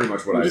that's pretty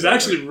much what Which I is said.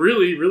 actually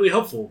really, really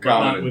helpful. But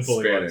Common not and with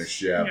bully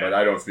Spanish, yeah, Yeah. but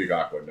I don't speak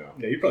Aqua, no.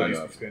 Yeah, you probably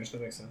But, speak Spanish.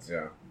 That makes sense.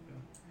 Yeah.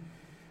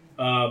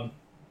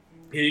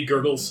 He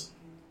gurgles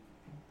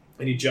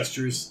and he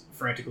gestures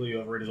frantically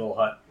over at his old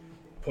hut,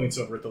 points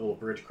over at the little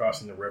bridge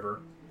crossing the river,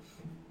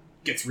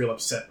 gets real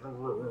upset,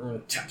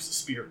 taps the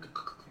spear.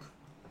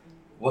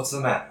 What's the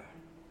matter?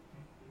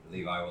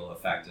 Levi will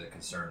affect a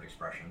concerned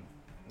expression.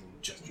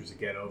 Gestures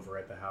again over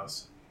at the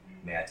house.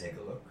 May I take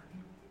a look?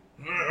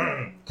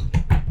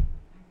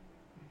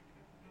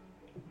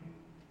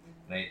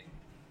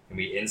 Can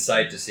we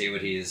insight to see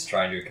what he's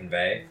trying to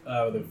convey?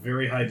 With a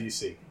very high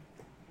DC.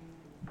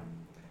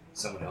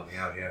 Someone help me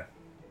out here.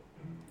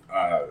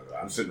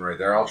 I'm sitting right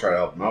there. I'll try to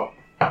help him out.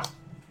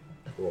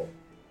 Cool.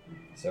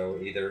 So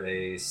either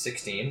a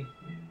 16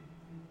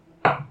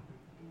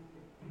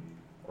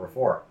 Or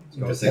 4. Let's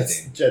go with That's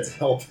 16. Jed's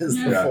help is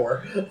the Yeah.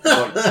 4.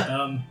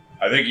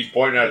 I think he's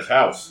pointing at his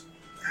house.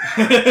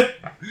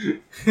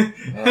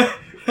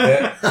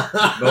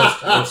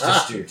 Most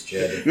astute,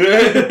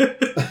 Jed.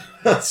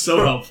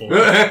 So helpful.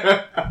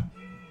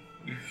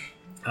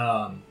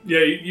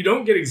 Yeah, you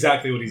don't get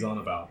exactly what he's on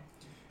about.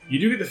 You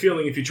do get the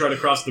feeling if you try to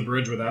cross the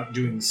bridge without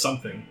doing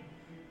something,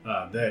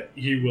 that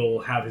he will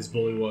have his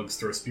bullywugs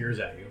throw spears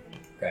at you.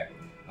 Okay.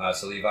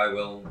 So Levi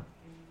will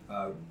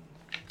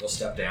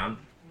step down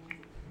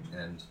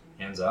and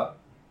hands up.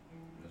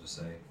 I'll just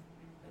say,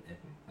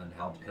 and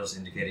he'll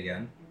indicate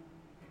again.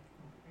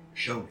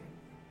 Show me.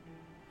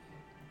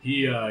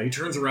 He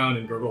turns around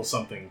and gurgles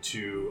something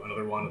to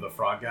another one of the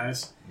frog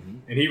guys,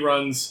 and he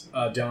runs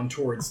down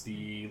towards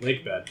the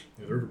lake bed,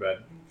 the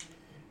riverbed,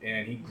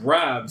 and he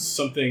grabs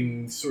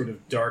something sort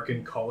of dark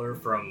in color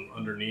from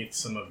underneath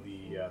some of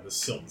the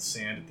silt and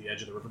sand at the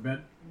edge of the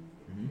riverbed,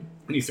 and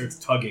he starts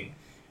tugging.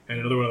 And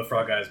another one of the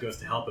frog guys goes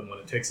to help him when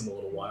it takes him a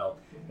little while.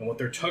 And what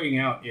they're tugging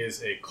out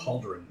is a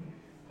cauldron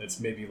that's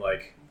maybe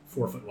like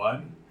 4 foot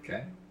wide.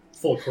 Okay.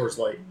 Full of Coors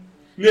Light.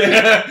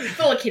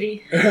 Full of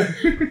kitty.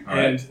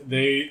 And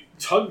they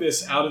tug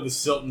this out of the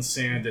silt and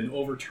sand and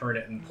overturn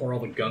it and pour all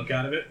the gunk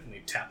out of it. And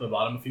they tap the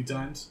bottom a few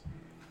times.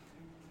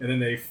 And then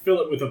they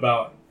fill it with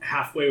about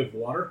halfway with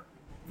water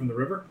from the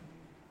river.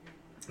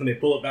 And they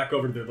pull it back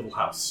over to their little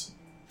house.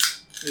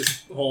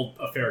 This whole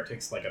affair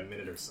takes like a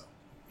minute or so.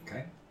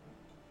 Okay.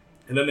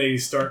 And then they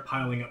start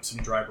piling up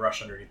some dry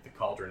brush underneath the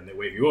cauldron and they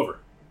wave you over.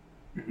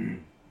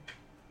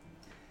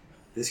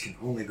 This can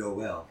only go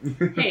well.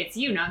 Hey, it's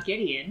you, not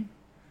Gideon.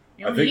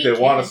 You I don't think need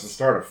they want us kids. to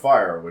start a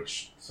fire,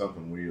 which is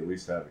something we at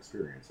least have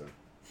experience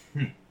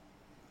in.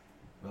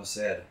 Well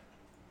said.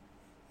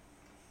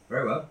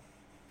 Very well.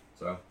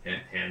 So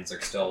hands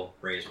are still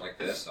raised like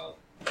this. I'll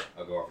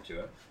go over to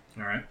it.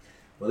 All right.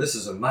 Well, this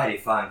is a mighty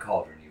fine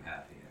cauldron you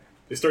have here.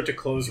 They start to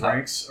close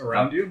ranks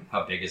around you.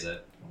 How big is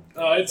it?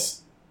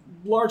 It's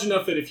large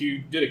enough that if you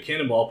did a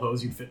cannonball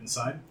pose, you'd fit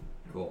inside.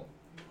 Cool.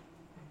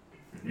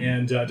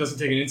 And it doesn't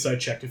take an insight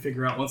check to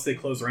figure out once they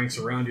close ranks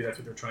around you, that's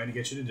what they're trying to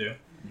get you to do.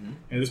 And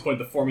at this point,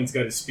 the foreman's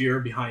got his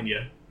spear behind you,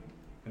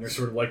 and they're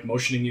sort of like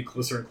motioning you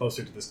closer and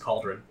closer to this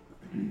cauldron.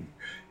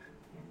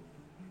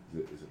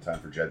 Is it time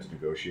for Jed to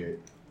negotiate?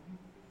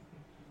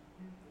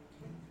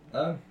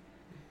 No,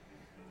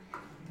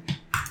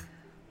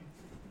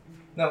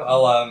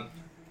 I'll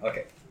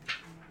okay.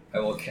 I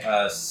will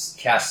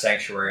cast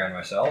Sanctuary on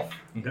myself.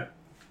 Okay.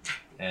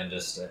 And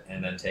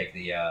then take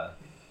the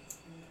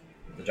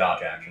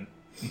dodge action.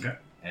 Okay.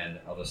 And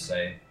I'll just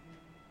say,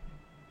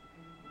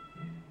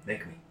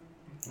 make me.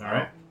 All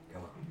right.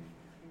 Come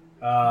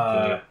on.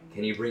 Uh,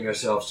 Can you bring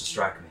yourselves to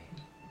strike me?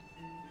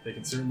 they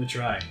can certainly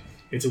try.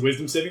 It's a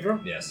wisdom saving throw?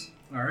 Yes.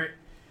 All right.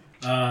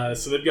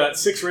 So they've got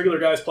 6 regular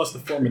guys plus the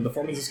foreman. The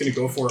foreman's just going to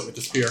go for it with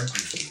the spear.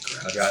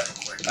 I've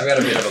got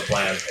a bit of a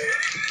plan.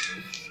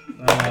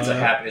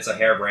 It's a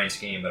harebrained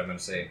scheme, but I'm going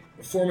to say.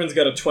 The foreman's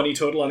got a 20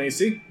 total on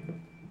AC.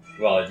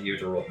 Well, you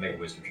have to make a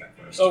wisdom check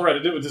first. Oh, right. I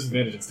did it with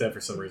disadvantage instead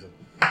for some reason.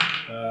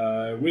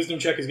 Wisdom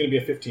check is going to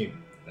be a 15.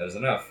 That is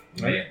enough.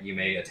 You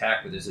may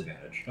attack with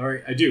disadvantage. All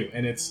right, I do,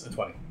 and it's a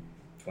 20.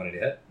 20 to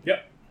hit?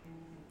 Yep.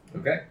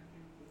 Okay.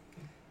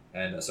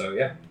 And so,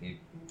 yeah, he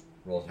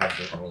rolls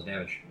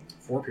damage.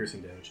 4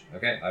 piercing damage.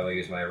 Okay, I will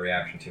use my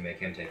reaction to make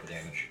him take the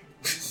damage.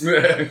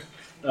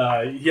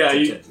 Yeah,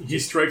 he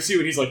strikes you,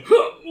 and he's like,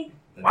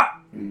 what?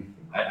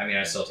 I mean,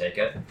 I still take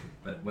it,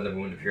 but when the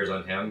wound appears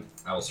on him,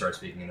 I will start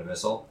speaking in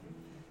Abyssal.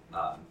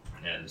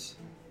 And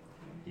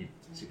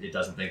he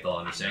doesn't think they'll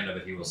understand it,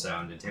 but he will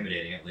sound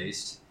intimidating at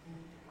least.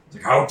 It's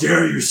like, how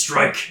dare you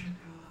strike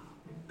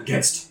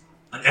against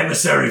an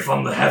emissary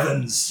from the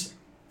heavens?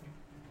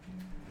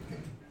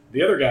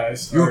 The other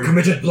guys You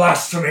committed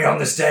blasphemy on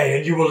this day,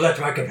 and you will let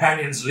my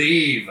companions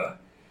leave.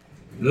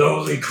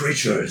 Lowly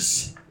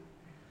creatures.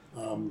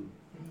 I want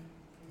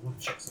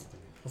to check something.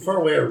 How far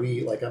away are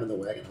we? Like, I'm in the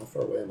wagon. How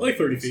far away am I? like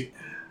 30 feet.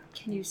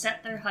 Can you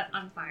set their hut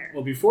on fire?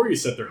 Well, before you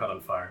set their hut on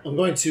fire, I'm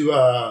going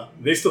to,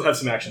 they still have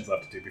some actions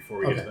left to do before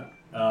we get to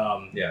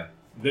that. Yeah.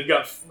 They've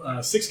got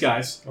 6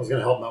 guys. I was going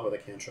to help him out with a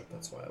cantrip.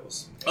 That's why I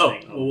was Oh,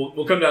 saying, well,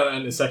 we'll come down to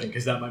that in a second,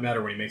 because that might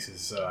matter when he makes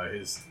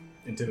his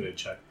intimidate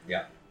check.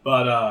 Yeah.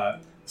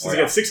 But since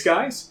they got 6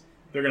 guys,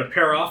 they're going to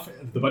pair off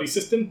the buddy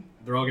system.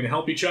 They're all going to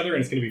help each other,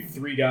 and it's going to be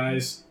 3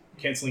 guys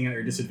canceling out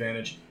your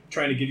disadvantage,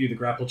 trying to give you the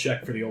grapple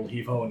check for the old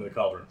heave-ho into the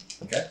cauldron.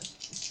 Okay.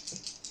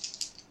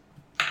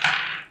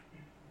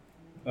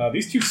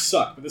 These 2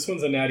 suck, but this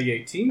one's a natty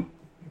 18.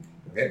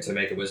 Okay, to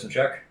make a wisdom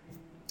check.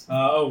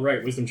 Oh,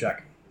 right, wisdom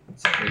check.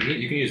 So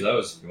you can use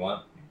those if you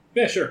want.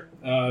 Yeah, sure.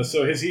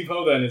 So his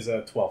heave-ho then is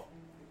a 12.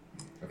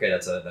 Okay, that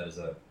is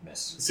a miss.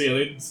 So yeah,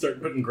 they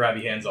start putting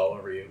grabby hands all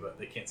over you, but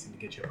they can't seem to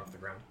get you up off the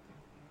ground.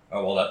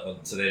 Oh, well,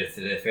 so they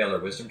fail their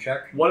wisdom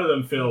check? One of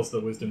them fails the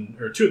wisdom,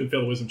 or 2 of them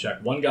fail the wisdom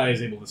check. One guy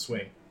is able to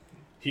swing.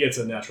 He gets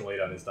a natural 8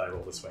 on his die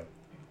roll to swing.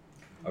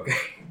 Okay.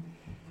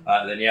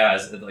 Then yeah,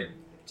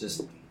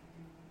 just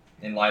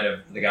in light of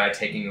the guy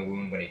taking a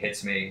wound when he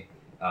hits me,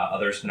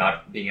 others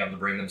not being able to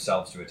bring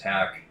themselves to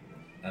attack,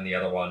 and the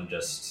other one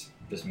just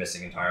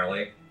missing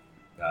entirely,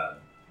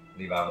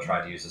 Levi will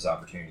try to use this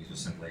opportunity to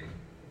simply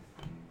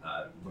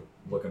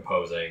look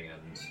imposing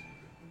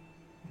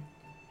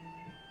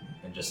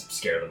and just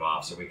scare them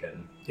off so we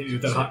can... Hit you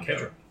with that hot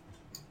cantrip.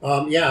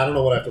 Yeah, I don't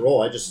know what I have to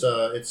roll. I just,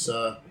 it's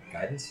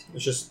Guidance?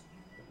 just,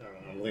 I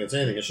don't think it's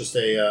anything. It's just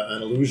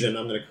an illusion.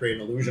 I'm going to create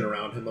an illusion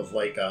around him of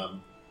like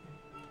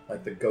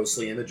the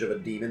ghostly image of a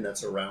demon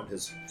that's around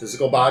his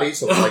physical body.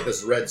 So it's like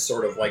this red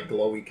sort of like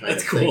glowy kind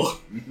That's of cool.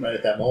 thing right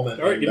at that moment.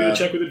 All right, And, give me a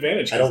check with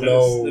advantage. I don't 'cause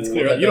know That's what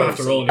clear. that You don't have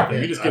does. to roll anything.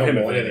 Yeah, You just I give him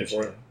don't roll advantage.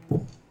 anything for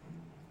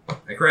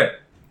it. I crit.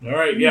 All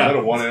right, Is that yeah.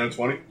 a 1 and a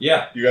 20?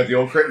 Yeah. You got the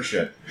old crit and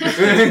shit.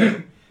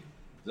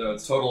 So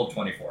it's a total of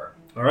 24.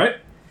 All right.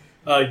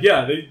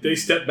 Yeah, they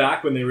step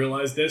back when they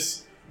realize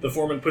this. The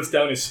foreman puts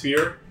down his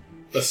spear.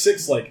 The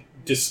 6, like,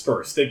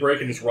 disperse. They break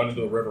and just run into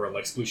the river and,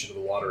 like, sploosh into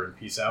the water and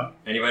peace out.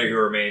 Anybody who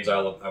remains, I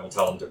will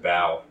tell them to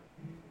bow.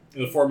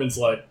 And the foreman's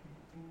like,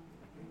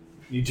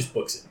 he just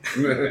books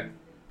it.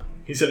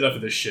 He's had enough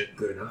of this shit.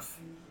 Good enough.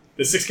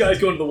 The 6 guys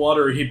go into the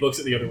water, he books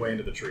it the other way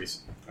into the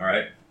trees. All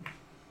right.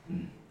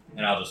 And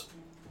I'll just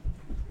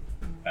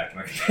back to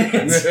my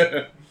hands.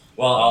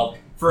 Well, I'll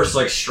first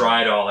like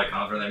stride all like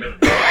confidently.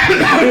 Get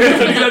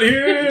out of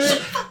here!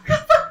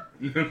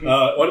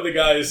 One of the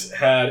guys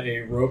had a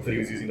rope that he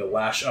was using to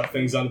lash up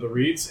things onto the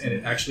reeds, and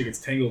it actually gets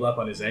tangled up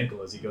on his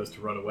ankle as he goes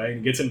to run away. And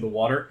he gets into the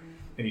water,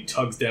 and he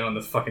tugs down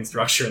the fucking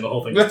structure, and the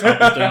whole thing just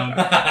tumbles down.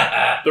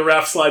 The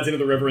raft slides into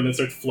the river and then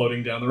starts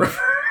floating down the river.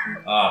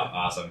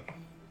 Awesome.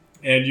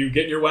 And you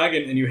get in your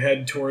wagon and you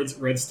head towards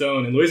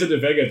Redstone. And Luisa de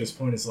Vega at this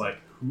point is like,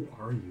 who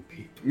are you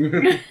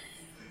people?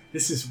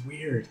 This is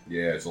weird.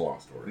 Yeah, it's a long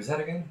story. Who's that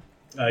again?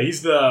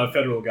 He's the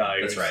federal guy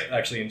That's who's right.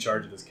 actually in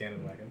charge of this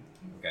cannon wagon.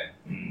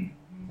 Okay.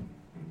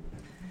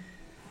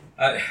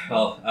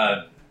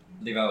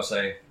 Levi will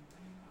say,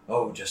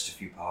 "Oh, just a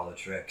few parlor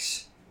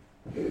tricks.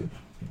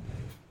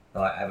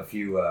 I have a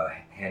few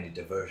handy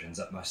diversions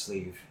up my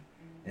sleeve,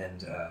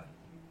 and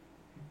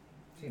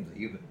seems like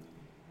you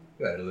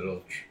had a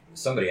little.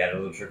 Somebody had a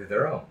little trick of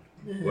their own.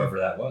 Whoever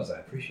that was, I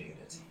appreciate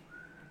it."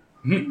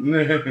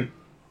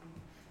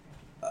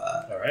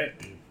 All right.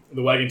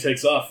 The wagon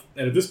takes off,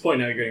 and at this point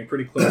now you're getting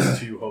pretty close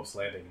to Hope's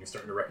Landing. You're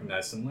starting to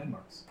recognize some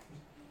landmarks.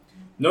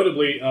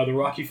 Notably, the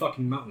Rocky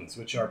fucking Mountains,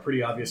 which are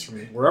pretty obvious from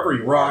wherever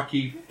you are.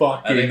 Rocky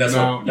fucking I think that's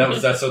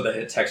Mountains. that's what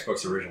the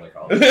textbooks originally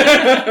called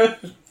it.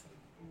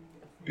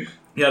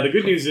 Yeah, the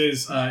good news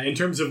is, in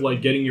terms of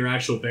like getting your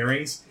actual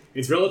bearings,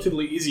 it's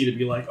relatively easy to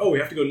be like, oh, we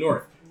have to go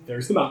north.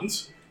 There's the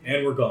mountains,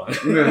 and we're gone.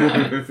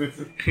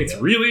 It's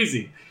real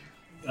easy.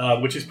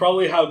 Which is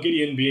probably how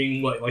Gideon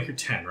being, what, like you're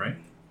 10, right?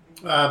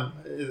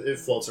 It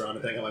floats around,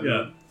 I think. I might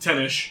Yeah,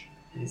 10-ish.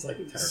 He's like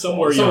 10 or 12.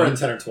 Somewhere Somewhere young. in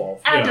 10 or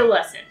 12.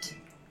 Adolescent.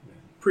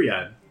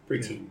 Pre-ad.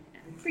 Preteen.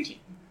 Preteen.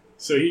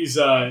 So he's,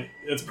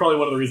 that's probably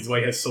one of the reasons why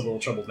he has so little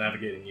trouble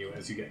navigating you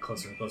as you get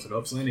closer and closer to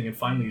Hope's Landing, and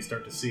finally you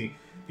start to see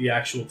the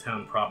actual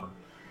town proper.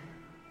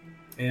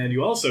 And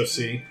you also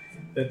see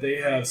that they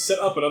have set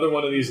up another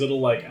one of these little,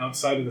 like,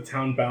 outside of the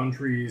town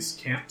boundaries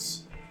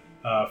camps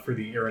for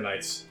the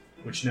Aaronites,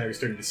 which now you're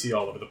starting to see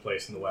all over the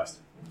place in the west.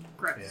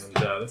 Gross.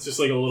 And it's just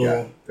like a little,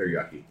 Yeah, they're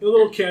yucky. a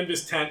little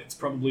canvas tent. It's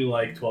probably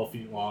like 12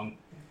 feet long,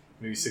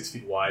 maybe 6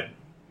 feet wide.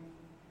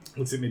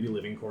 Looks like maybe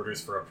living quarters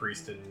for a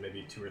priest and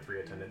maybe 2 or 3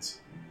 attendants.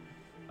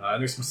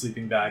 And there's some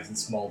sleeping bags and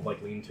small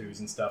like lean-tos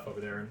and stuff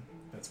over there. And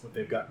that's what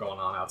they've got going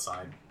on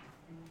outside.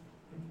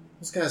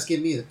 Those guys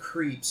give me the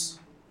creeps.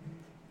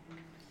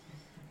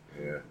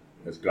 Yeah,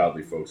 as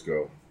godly folks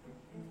go,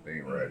 they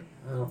ain't right.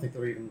 I don't think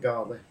they're even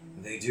godly.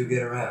 They do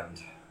get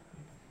around.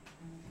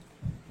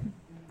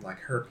 Like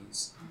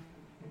herpes.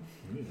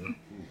 Mm.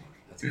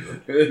 That's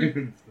good.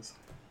 Is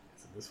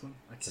it this one?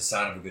 It's a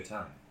sign of a good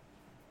time.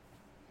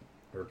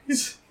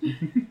 Herpes? Means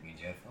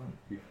you have fun.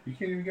 You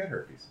can't even get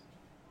herpes.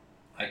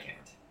 I can't.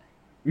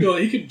 No,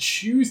 you could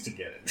choose to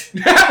get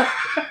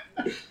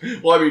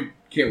it. Well, I mean,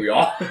 can't we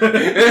all?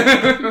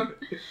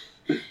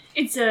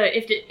 It's a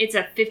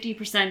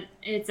 50%.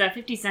 It's a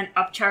 50-cent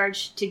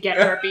upcharge to get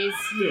herpes.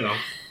 You know,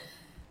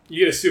 you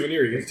get a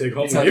souvenir you get to take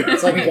home It's with like, you.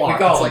 it's like guac.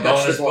 call It's like them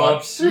extra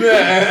bonus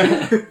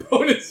guac. bumps.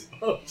 Bonus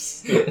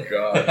bumps. Oh,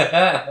 God.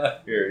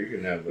 Thank Here, you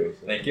can have those.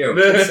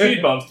 you.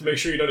 Speed bumps to make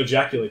sure you don't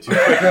ejaculate too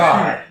quick.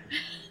 God.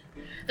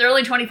 They're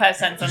only 25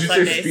 cents on Did you say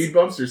Sundays. speed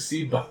bumps or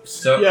seed bumps?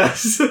 So,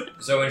 Yes.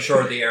 so in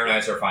short, the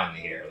Aaronites are finally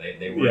here.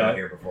 They were Yeah. not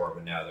here before,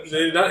 but now they're. They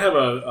did not have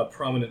a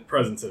prominent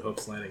presence at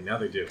Hope's Landing. Now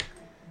they do.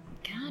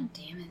 God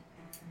damn it.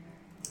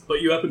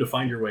 But you happen to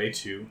find your way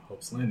to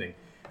Hope's Landing.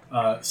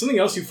 Something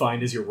else you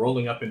find is you're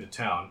rolling up into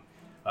town.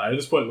 At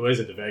this point,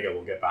 Luisa de Vega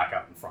will get back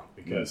out in front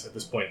because at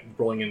this point,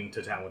 rolling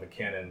into town with a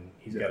cannon,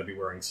 he's got to be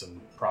wearing some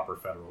proper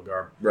federal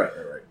garb. Right.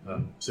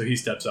 So he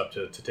steps up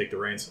to take the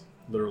reins,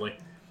 literally.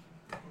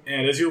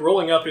 And as you're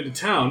rolling up into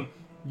town,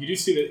 you do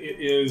see that it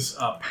is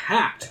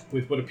packed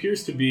with what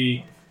appears to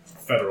be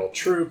federal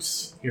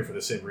troops, here for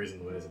the same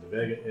reason Luisa de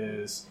Vega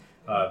is.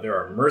 There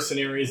are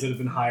mercenaries that have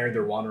been hired.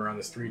 They're wandering around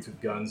the streets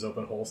with guns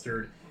open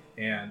holstered.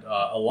 And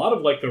a lot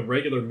of like the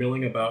regular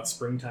milling about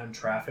springtime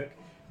traffic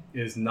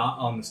is not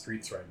on the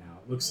streets right now.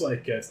 Looks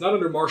like it's not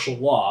under martial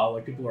law,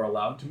 like people are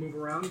allowed to move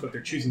around, but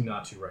they're choosing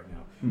not to right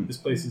now. This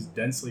place is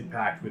densely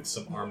packed with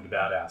some armed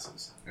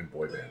badasses. And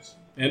boy bands.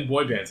 And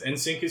boy bands.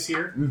 NSYNC is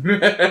here.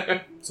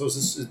 So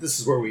this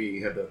is where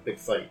we had the big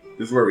fight.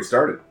 This is where we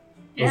started.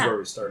 This is Yeah. where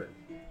we started.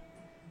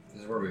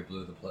 This is where we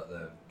blew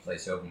the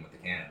place open with the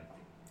cannon.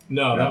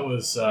 No,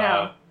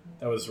 No.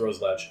 that was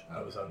Rose Ledge.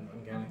 That was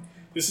uncanny.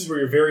 This is where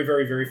your very,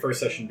 very, very first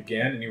session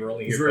began, and you were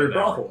only This here is for where the an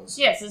hour. brothel is.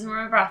 Yes, this is where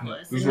my brothel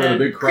is. This is And where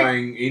the big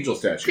crying angel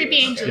statue creepy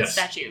is. angel Yes.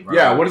 statue.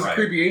 Yeah, what is Right. the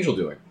creepy angel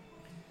doing?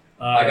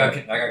 I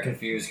got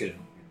confused because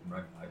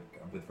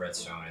with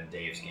Redstone and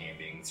Dave's game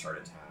being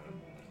started town.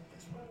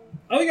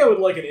 I think I would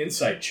like an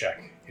insight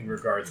check in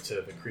regards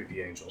to the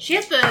creepy angel. She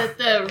had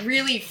the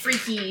really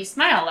freaky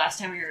smile last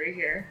time we were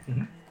here.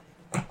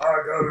 I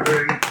got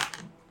it.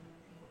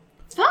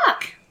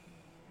 Fuck!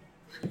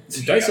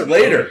 Some dice are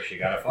later. She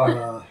got a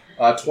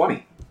fuck.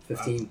 20.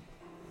 15.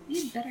 We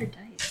need better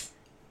dice.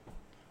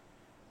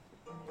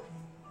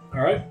 All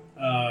right.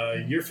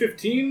 You're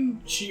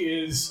 15. She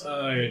is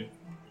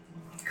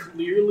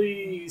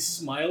clearly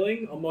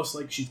smiling, almost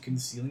like she's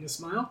concealing a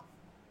smile.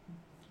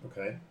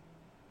 Okay.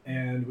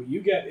 And what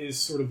you get is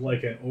sort of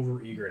like an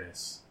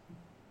over-eagerness.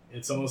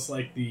 It's almost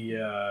like the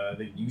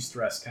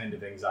eustress kind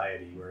of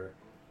anxiety, where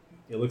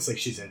it looks like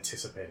she's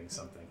anticipating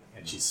something,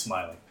 and she's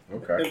smiling.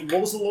 Okay. And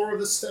what was the lore of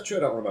this statue? I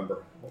don't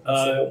remember. What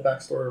was the whole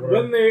backstory or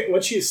whatever?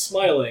 When she is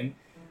smiling,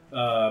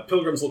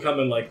 pilgrims will come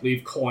and like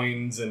leave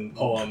coins and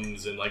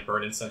poems and like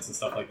burn incense and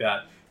stuff like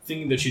that,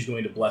 thinking that she's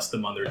going to bless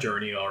them on their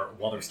journey or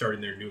while they're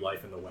starting their new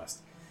life in the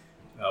West.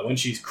 When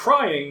she's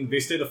crying, they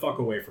stay the fuck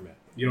away from it.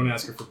 You don't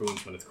ask her for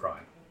boons when it's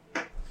crying.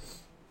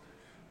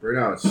 Right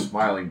now it's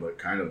smiling, but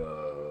kind of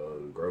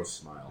a gross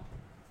smile.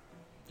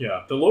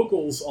 Yeah, the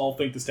locals all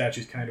think the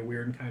statue's kind of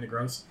weird and kind of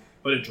gross,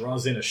 but it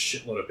draws in a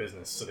shitload of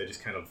business, so they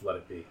just kind of let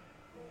it be.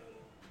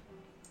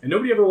 And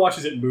nobody ever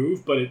watches it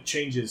move, but it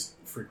changes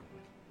frequently.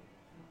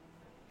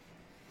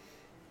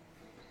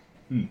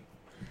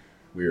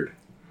 Weird.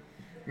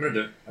 I don't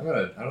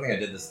think I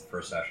did this the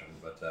first session,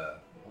 but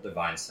I'll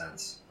divine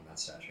sense on that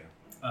statue.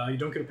 You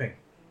don't get a ping.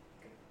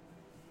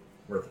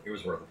 It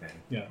was worth a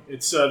ping. Yeah,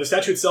 it's the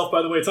statue itself,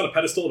 by the way, it's on a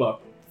pedestal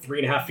about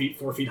 3.5 feet,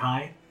 4 feet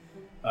high.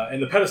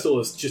 And the pedestal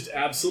is just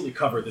absolutely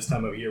covered this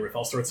time of year with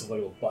all sorts of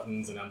little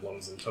buttons and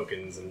emblems and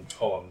tokens and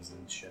poems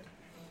and shit.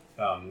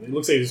 It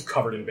looks like it's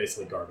covered in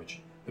basically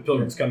garbage. The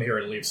pilgrims come here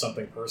and leave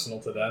something personal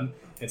to them,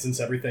 and since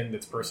everything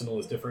that's personal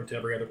is different to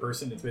every other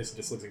person, it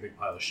basically just looks like a big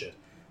pile of shit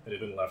that had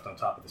been left on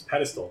top of this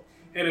pedestal.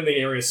 And in the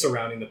areas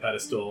surrounding the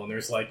pedestal, and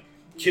there's like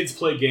kids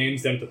play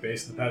games down at the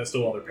base of the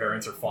pedestal while their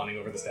parents are fawning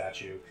over the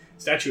statue.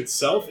 The statue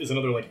itself is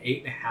another like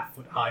 8.5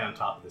 foot high on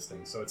top of this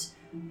thing, so it's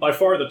by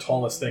far the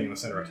tallest thing in the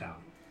center of town.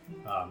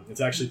 It's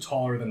actually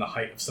taller than the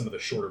height of some of the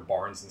shorter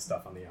barns and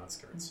stuff on the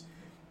outskirts.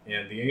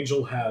 And the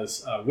angel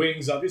has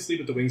wings, obviously,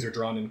 but the wings are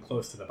drawn in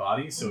close to the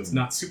body, so it's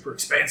not super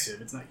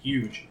expansive, it's not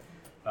huge,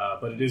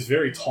 but it is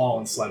very tall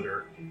and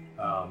slender.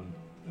 And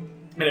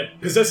it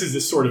possesses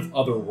this sort of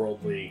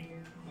otherworldly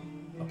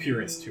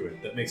appearance to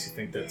it that makes you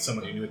think that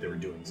somebody knew what they were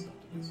doing.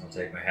 I'll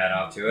take my hat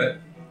off to it.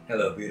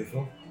 Hello,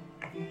 beautiful.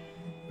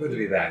 Good to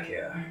be back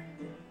here.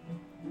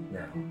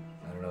 Now,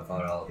 I don't know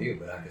about all of you,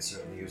 but I could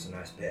certainly use a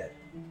nice bed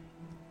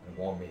and a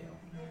warm meal.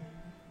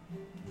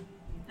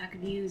 I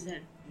could use a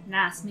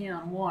nice meal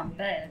and a warm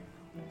bed.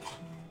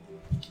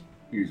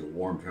 Use a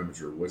warm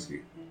temperature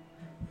whiskey.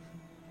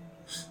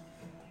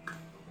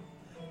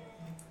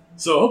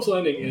 So Hope's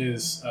Landing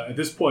is, at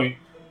this point,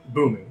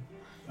 booming.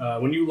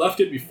 When you left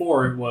it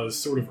before, it was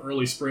sort of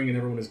early spring and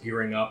everyone was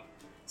gearing up.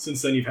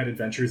 Since then, you've had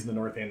adventures in the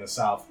north and the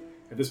south.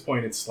 At this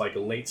point, it's like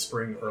late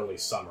spring, early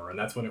summer, and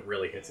that's when it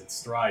really hits its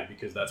stride,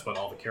 because that's when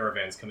all the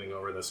caravans coming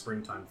over the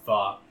springtime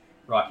thaw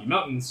Rocky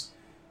Mountains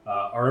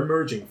are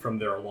emerging from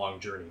their long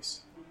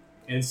journeys.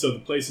 And so the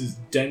place is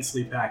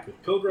densely packed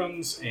with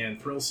pilgrims and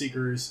thrill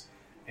seekers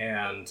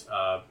and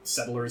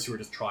settlers who are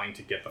just trying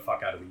to get the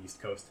fuck out of the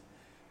East Coast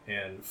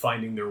and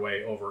finding their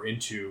way over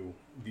into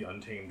the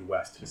untamed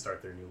West to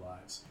start their new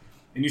lives.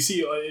 And you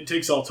see, it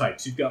takes all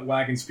types. You've got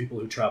wagons for people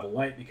who travel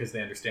light because they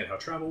understand how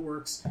travel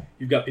works.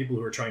 You've got people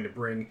who are trying to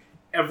bring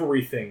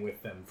everything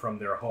with them from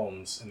their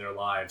homes and their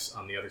lives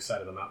on the other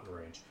side of the mountain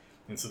range.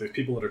 And so there's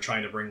people that are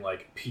trying to bring,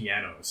 like,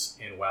 pianos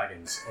in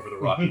wagons over the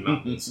Rocky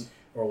Mountains,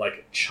 or,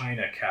 like,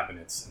 china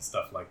cabinets and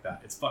stuff like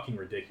that. It's fucking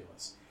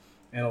ridiculous.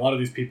 And a lot of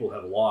these people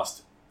have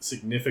lost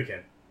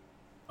significant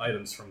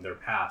items from their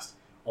past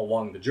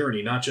along the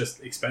journey, not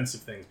just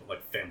expensive things, but,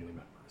 like, family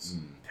members,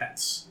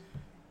 pets,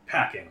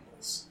 pack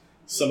animals.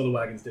 Some of the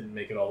wagons didn't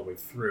make it all the way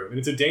through. And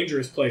it's a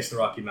dangerous place, the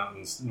Rocky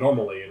Mountains,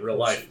 normally in real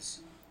life.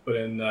 But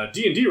in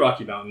D&D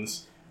Rocky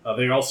Mountains,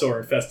 they also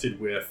are infested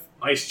with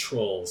ice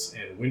trolls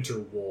and winter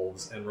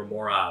wolves and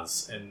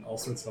remoras and all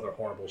sorts of other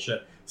horrible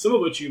shit. Some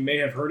of which you may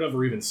have heard of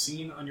or even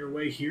seen on your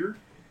way here.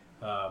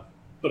 But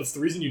it's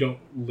the reason you don't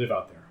live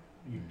out there.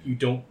 You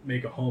don't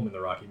make a home in the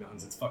Rocky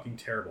Mountains. It's fucking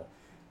terrible.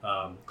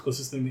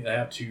 Closest thing that I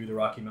have to the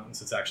Rocky Mountains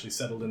that's actually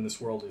settled in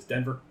this world is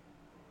Denver.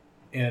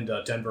 And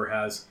Denver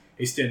has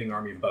a standing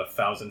army of about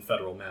 1,000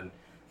 federal men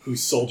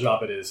whose sole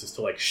job it is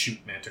to like shoot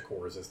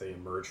manticores as they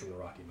emerge from the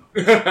Rocky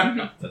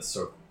Mountains. That's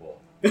so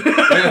cool.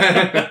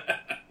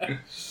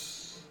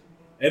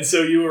 And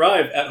so you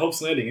arrive at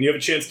Hope's Landing, and you have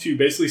a chance to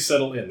basically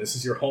settle in. This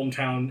is your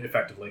hometown,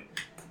 effectively.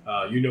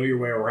 You know your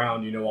way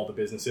around, you know all the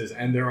businesses,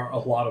 and there are a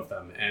lot of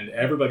them. And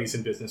everybody's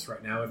in business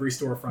right now. Every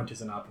storefront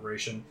is in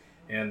operation,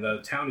 and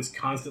the town is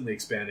constantly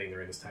expanding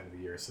during this time of the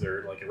year. So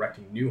they're like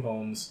erecting new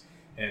homes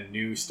and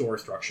new store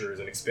structures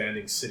and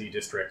expanding city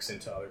districts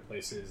into other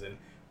places. And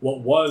what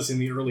was in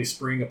the early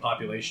spring a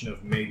population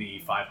of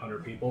maybe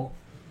 500 people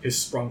has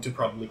sprung to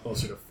probably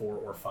closer to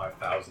 4,000 or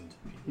 5,000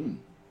 people.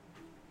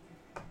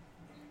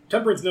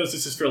 Temperance knows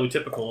this is fairly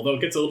typical, although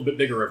it gets a little bit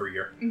bigger every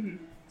year. Mm-hmm.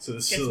 So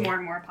this Gets is more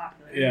and more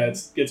popular. yeah,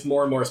 it gets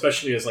more and more,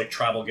 especially as like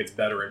travel gets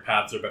better and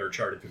paths are better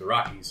charted through the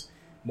Rockies.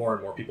 More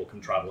and more people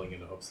come traveling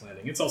into Hope's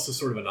Landing. It's also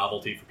sort of a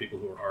novelty for people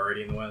who are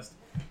already in the West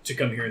to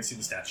come here and see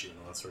the statue and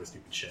all that sort of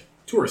stupid shit.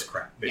 Tourist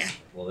crap,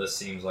 basically. Well, this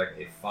seems like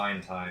a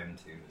fine time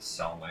to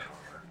sell my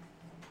armor.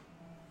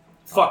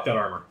 Fuck that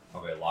armor.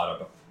 Probably a lot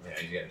of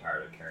he's getting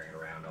tired of carrying it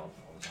around all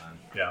the time.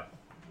 Yeah.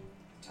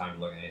 Time to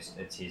look, and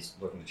he's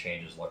looking to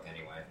change his look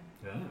anyway.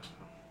 Yeah.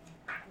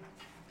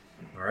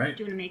 All right.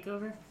 Do you want a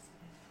makeover?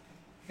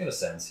 In a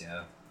sense,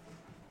 yeah.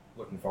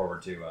 Looking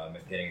forward to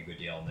getting a good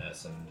deal on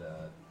this, and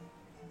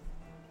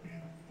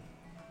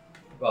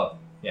well,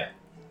 yeah.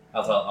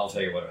 I'll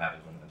tell you what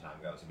happens when the time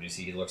goes. But you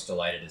see, he looks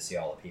delighted to see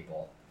all the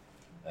people,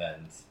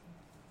 and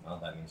well,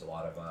 that means a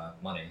lot of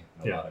money,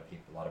 a lot of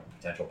people, a lot of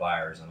potential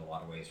buyers, and a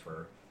lot of ways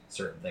for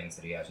certain things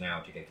that he has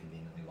now to get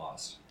conveniently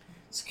lost.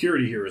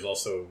 Security here is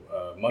also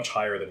much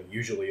higher than it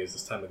usually is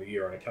this time of the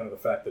year on account of the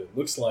fact that it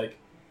looks like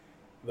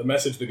the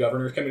message the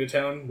governor is coming to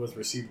town was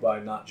received by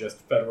not just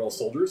federal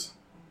soldiers,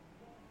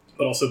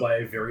 but also by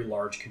a very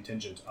large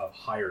contingent of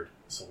hired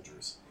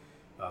soldiers.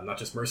 Not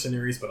just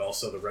mercenaries, but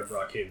also the red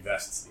brocade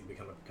vests that you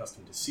become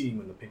accustomed to seeing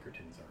when the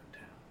Pinkertons are in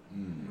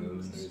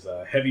town. There's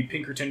a heavy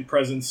Pinkerton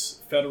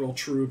presence, federal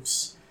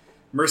troops,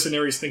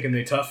 mercenaries thinking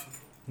they tough,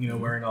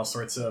 wearing all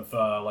sorts of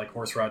like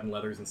horse riding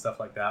leathers and stuff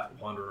like that,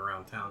 wandering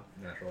around town.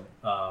 Naturally.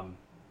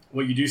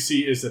 What you do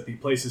see is that the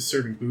places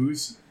serving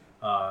booze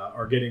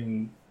are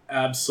getting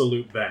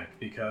absolute bank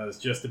because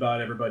just about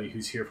everybody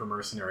who's here for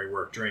mercenary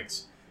work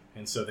drinks,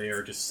 and so they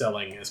are just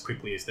selling as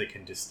quickly as they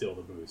can distill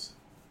the booze.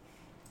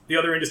 The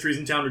other industries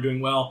in town are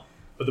doing well,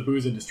 but the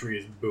booze industry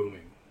is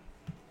booming,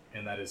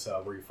 and that is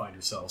where you find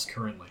yourselves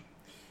currently.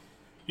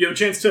 You have a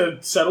chance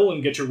to settle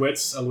and get your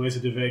wits. Luisa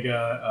de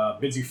Vega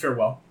bids you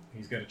farewell.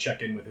 He's got to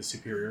check in with his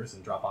superiors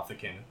and drop off the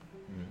cannon.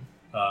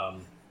 I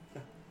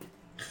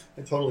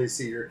totally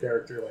see your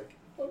character like,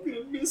 I'm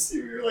gonna miss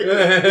you. You're like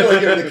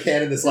giving the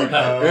cannon this like,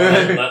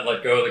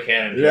 let go of the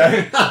cannon.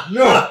 Yeah.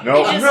 No.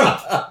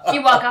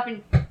 You walk up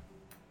and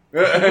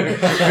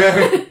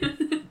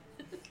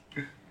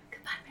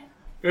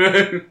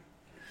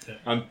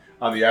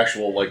on the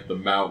actual like the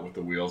mount with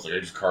the wheels, like I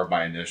just carved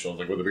my initials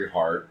like with a big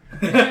heart.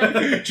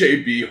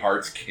 JB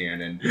Heart's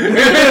Cannon.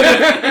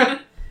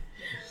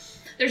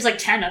 There's like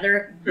 10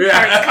 other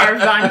parts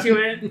carved onto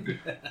it.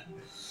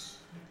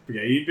 But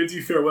yeah, he bids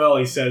you farewell.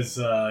 He says,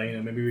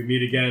 maybe we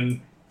meet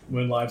again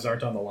when lives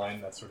aren't on the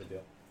line, that sort of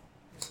deal.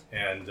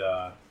 And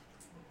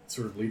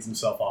sort of leads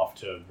himself off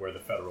to where the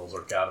Federals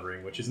are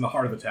gathering, which is in the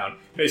heart of the town.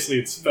 Basically,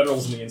 it's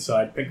Federals on the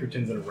inside,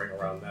 Pinkertons in a ring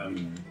around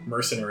them,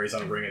 mercenaries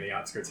on a ring in the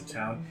outskirts of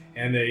town,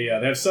 and they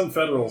have some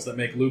Federals that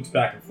make loops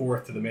back and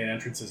forth to the main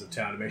entrances of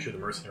town to make sure the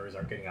mercenaries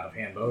aren't getting out of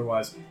hand, but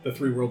otherwise, the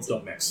three worlds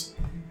don't mix.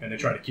 And they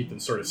try to keep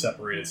them sort of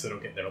separated so they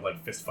don't get into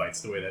like fist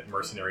fights the way that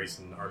mercenaries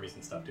and armies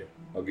and stuff do.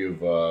 I'll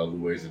give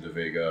Luisa de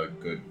Vega a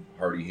good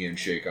hearty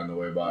handshake on the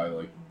way by,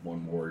 like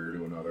one warrior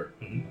to another.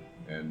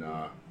 And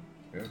I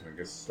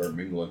guess start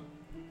mingling.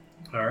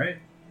 All right.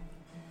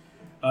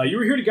 You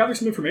were here to gather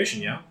some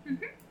information, yeah?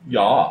 Yeah.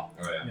 Oh,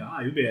 yeah.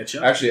 Yeah, you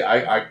betcha. Actually,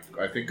 I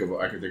could think of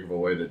a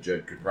way that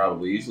Jed could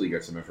probably easily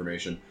get some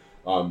information.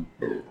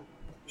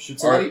 Shoot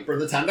somebody, burn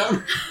the town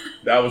down.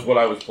 That was what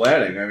I was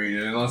planning. I mean,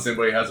 unless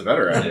anybody has a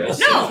better idea.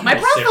 No, my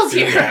profil's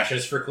Sift through here.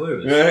 ashes for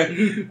clues.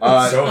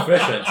 So So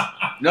efficient.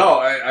 no,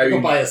 I Go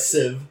mean, buy a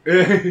sieve.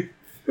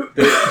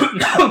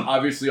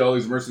 obviously all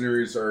these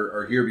mercenaries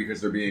are here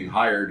because they're being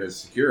hired as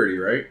security,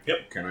 right?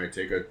 Yep. Can I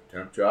take a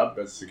temp job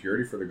as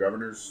security for the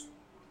governor's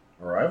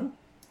arrival?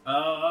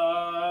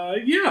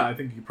 Yeah, I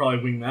think you could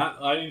probably wing that.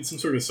 I need some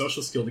sort of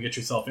social skill to get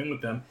yourself in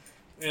with them.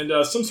 And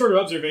some sort of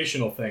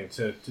observational thing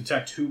to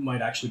detect who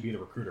might actually be the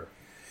recruiter.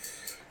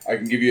 I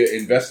can give you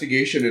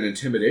investigation and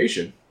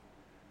intimidation.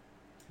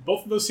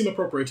 Both of those seem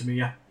appropriate to me,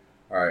 yeah.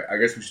 All right, I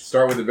guess we should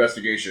start with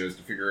investigation as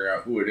to figuring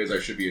out who it is I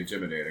should be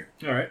intimidating.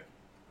 All right.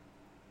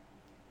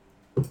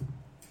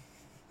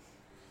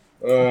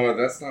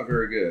 That's not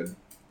very good.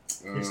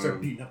 You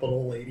start beating up an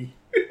old lady.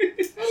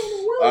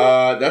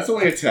 That's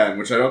only a 10,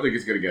 which I don't think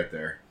is going to get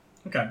there.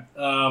 Okay.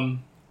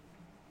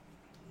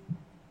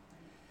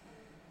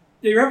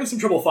 Yeah, you're having some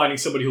trouble finding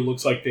somebody who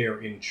looks like they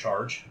are in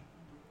charge.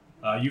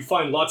 You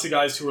find lots of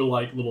guys who are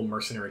like little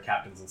mercenary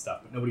captains and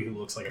stuff, but nobody who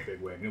looks like a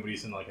big wig.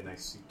 Nobody's in like a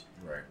nice suit.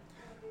 Right.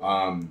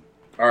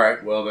 All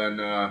right, well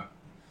then,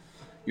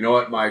 you know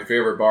what? My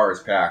favorite bar is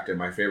packed, and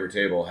my favorite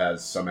table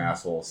has some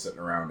assholes sitting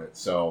around it.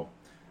 So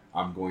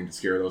I'm going to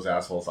scare those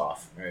assholes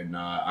off, and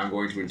I'm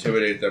going to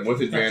intimidate them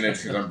with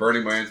advantage because I'm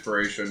burning my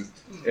inspiration.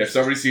 If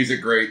somebody sees it,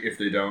 great. If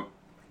they don't,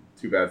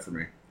 too bad for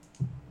me.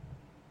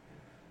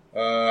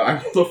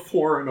 I rolled a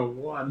 4 and a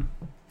 1.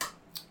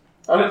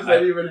 How does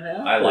that even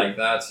happen? I like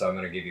that, so I'm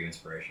going to give you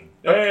inspiration.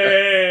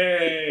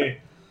 Hey!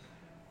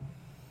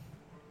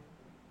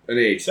 An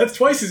 8. That's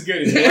twice as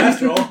good as the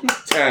last roll.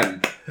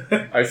 10.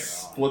 I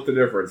split the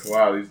difference.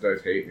 Wow, these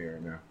dice hate me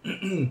right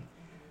now.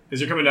 As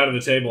you're coming down to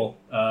the table,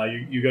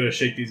 you go to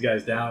shake these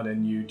guys down,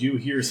 and you do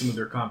hear some of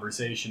their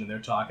conversation, and they're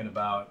talking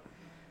about...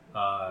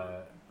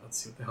 let's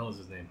see, what the hell is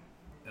his name?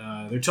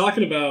 They're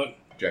talking about...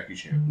 Jackie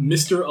Chan.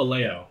 Mr.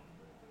 Aleo.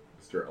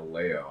 Mr.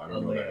 Aleo. I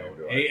don't know that name,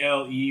 do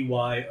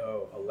I?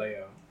 Aleyo.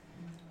 Aleo.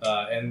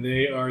 And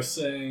they are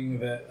saying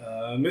that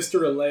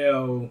Mr.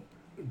 Aleo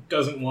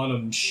doesn't want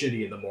them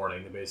shitty in the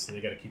morning. Basically,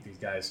 they got to keep these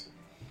guys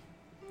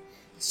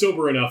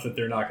sober enough that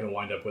they're not going to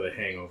wind up with a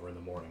hangover in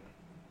the morning.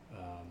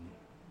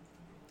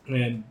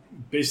 And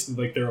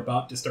basically, like, they're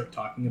about to start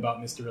talking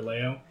about Mr.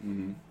 Aleo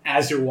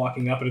as you're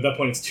walking up, and at that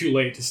point, it's too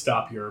late to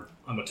stop your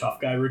 "I'm a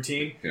tough guy"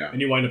 routine, and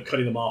you wind up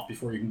cutting them off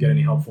before you can get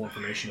any helpful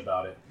information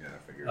about it. Yeah, I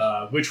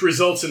figured. Which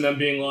results in them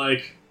being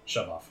like,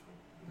 "Shove off."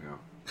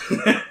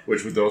 Yeah.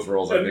 Which with those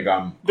rolls, I think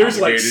I'm. There's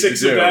like obligated 6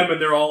 to of do. them, and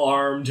they're all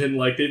armed, and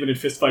like they've been in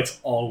fistfights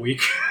all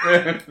week.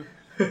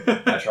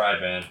 I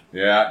tried, man.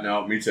 Yeah,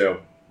 no, me too.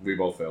 We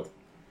both failed.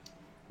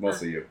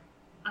 Mostly you.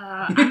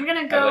 I'm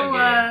gonna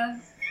go.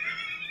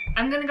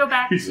 I'm gonna go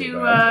back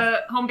to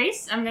home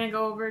base. I'm gonna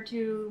go over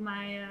to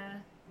my.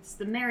 It's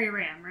the Merry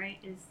Ram, right?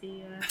 Is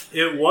the.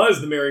 It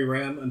was the Merry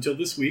Ram until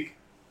this week.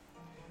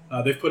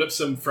 They've put up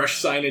some fresh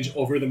signage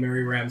over the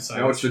Merry Ram signage.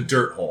 Now it's the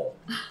dirt hole.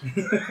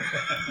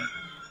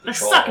 The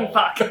suck and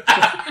fuck.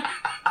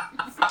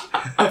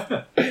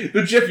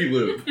 The Jiffy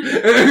Lube.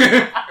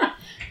 The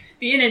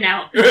In and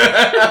Out.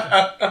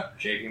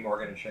 JP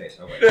Morgan and Chase.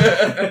 Oh, wait.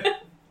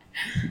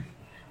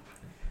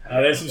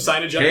 There's some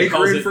signage up that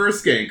calls Hankering it for a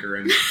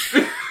skanker.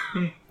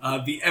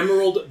 the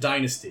Emerald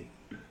Dynasty.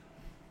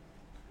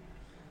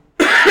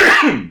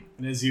 And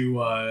as you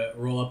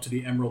roll up to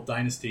the Emerald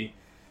Dynasty,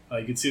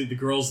 you can see that the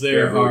girls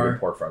there are...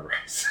 pork fried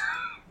rice.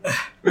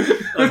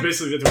 That's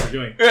basically what we're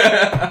doing.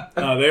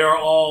 They are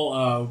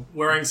all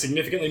wearing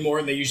significantly more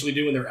than they usually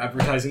do when they're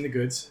advertising the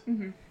goods.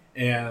 Mm-hmm.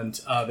 And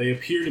they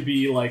appear to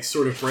be like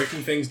sort of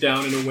breaking things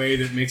down in a way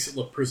that makes it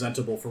look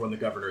presentable for when the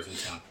governor's in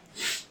town.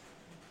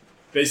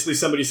 Basically,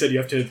 somebody said you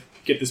have to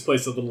get this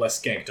place a little less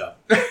skanked up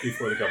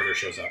before the governor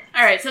shows up.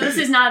 All right, so this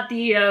is not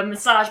the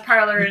massage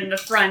parlor in the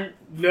front.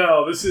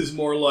 No, this is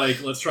more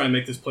like, let's try and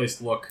make this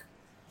place look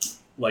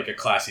like a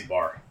classy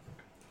bar.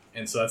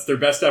 And so that's their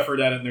best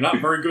effort at it. And they're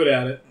not very good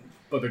at it,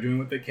 but they're doing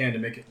what they can to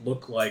make it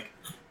look like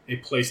a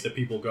place that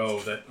people go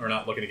that are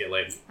not looking to get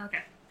laid.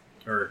 Okay.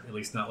 Or at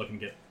least not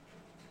looking to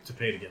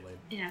pay to get laid.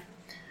 Yeah.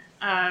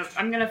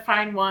 I'm going to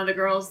find one of the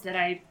girls that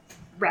I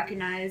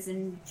recognize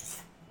and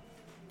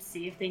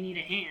see if they need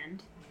a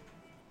hand.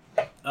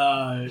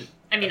 I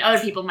mean, other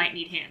people might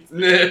need hands.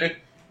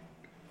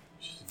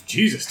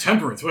 Jesus,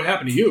 Temperance, what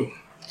happened to you?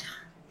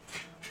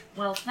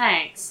 Well,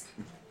 thanks.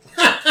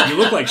 You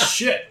look like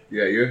shit.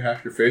 Yeah, you had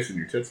half your face and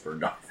your tits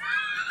burned off.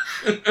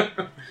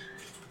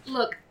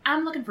 Look,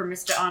 I'm looking for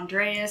Mr.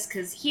 Andreas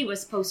because he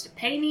was supposed to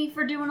pay me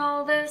for doing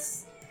all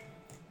this.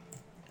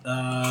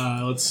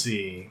 Let's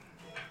see.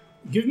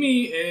 Give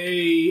me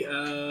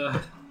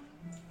a,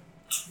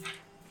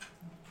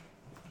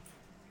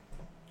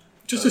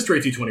 just a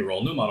straight D20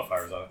 roll, no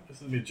modifiers on it.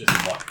 This is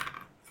just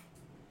luck.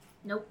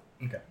 Nope.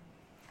 Okay.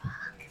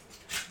 Fuck.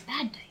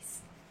 Bad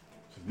dice.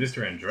 So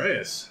Mr.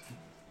 Andreas,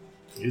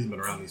 he hasn't been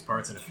around these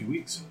parts in a few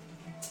weeks.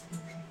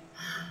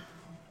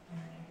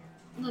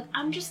 Look,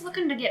 I'm just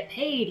looking to get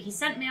paid. He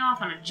sent me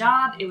off on a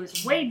job. It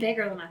was way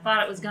bigger than I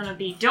thought it was gonna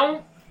be.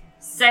 Don't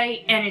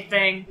say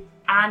anything.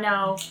 I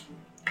know.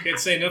 Can't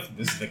say nothing.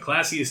 This is the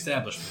classy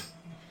establishment.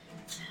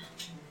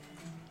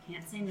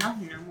 Can't say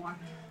nothing no more.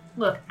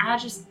 Look,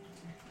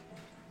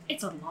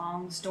 it's a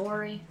long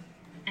story,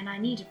 and I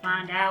need to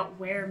find out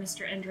where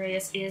Mr.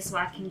 Andreas is so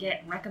I can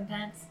get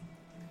recompense.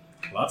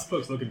 Lots of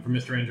folks looking for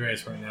Mr.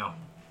 Andreas right now.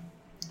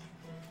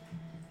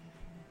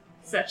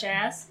 Such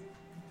as?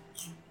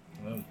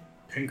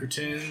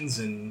 Pinkertons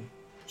and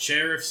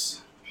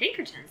sheriffs.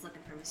 Pinkerton's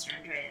looking for Mr.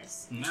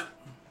 Andreas. No.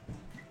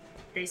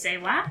 They say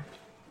what?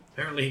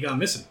 Apparently he got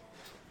missing.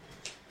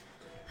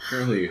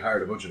 Apparently he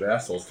hired a bunch of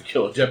assholes to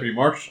kill a deputy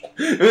marshal.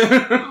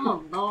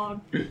 Oh, Lord.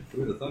 Who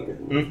would have thunk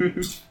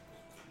it?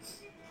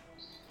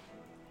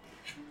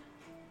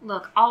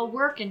 Look, I'll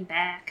work and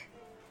back.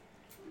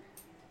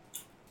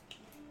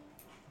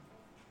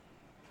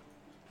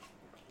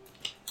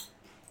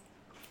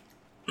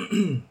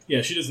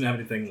 Yeah, she doesn't have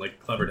anything like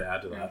clever to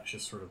add to that. It's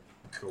just sort of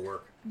go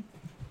work.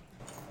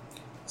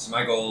 So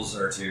my goals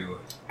are to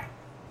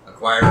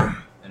acquire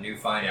a new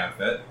fine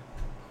outfit,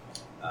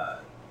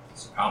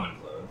 some common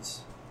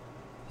clothes,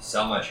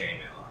 sell my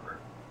chainmail armor,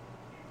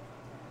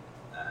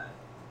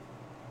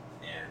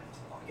 and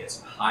I'll get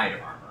some hide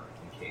armor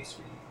in case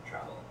we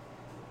travel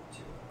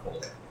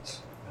cold.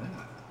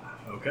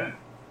 Okay.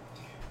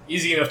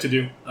 Easy enough to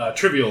do.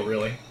 Trivial,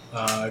 really.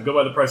 Go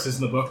by the prices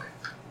in the book.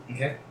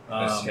 Okay.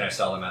 Can I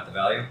sell them at the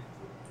value?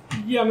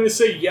 Yeah, I'm going to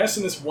say yes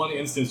in this one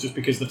instance, just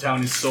because the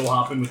town is so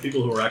hopping with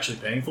people who are actually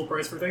paying full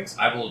price for things.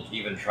 I will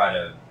even try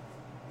to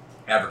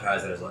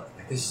advertise it as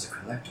like this is a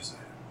collector's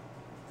item.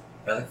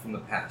 Relic from the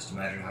past.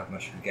 Imagine how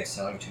much you could get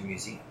selling to a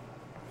museum.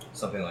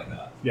 Something like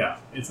that. Yeah,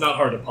 it's not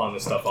hard to pawn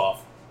this stuff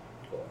off.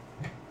 Cool.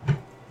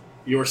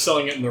 You are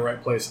selling it in the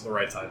right place at the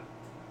right time.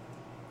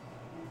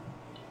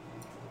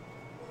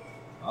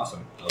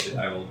 Awesome.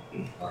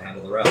 I'll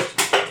handle the rest.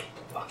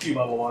 Fuck you,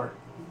 bottle of water.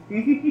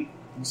 You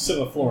sit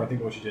on the floor and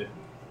think of what you did.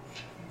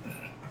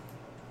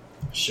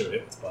 Showed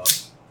it. It's Bob.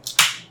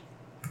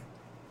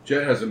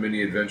 Jet has a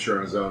mini adventure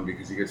on his own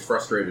because he gets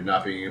frustrated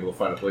not being able to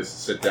find a place to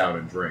sit down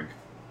and drink.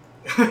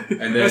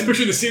 And then, I was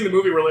picturing the scene in the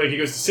movie where he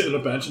goes to sit on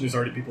a bench and there's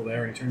already people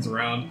there, and he turns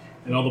around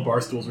and all the bar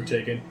stools are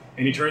taken,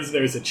 and he turns and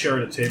there's a chair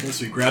at a table,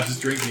 so he grabs his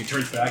drink and he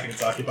turns back and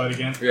it's occupied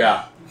again.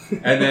 Yeah.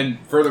 And then,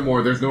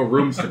 furthermore, there's no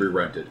rooms to be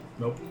rented.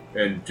 Nope.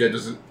 And Jet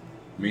doesn't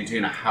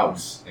maintain a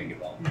house. Thank you,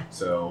 Paul.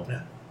 So...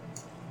 Yeah.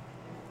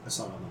 That's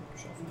not on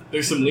the shelf.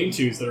 There's some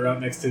lean-tos that are out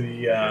next to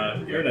the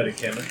internet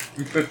encampment.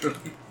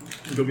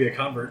 Go be a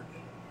convert.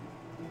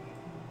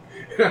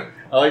 I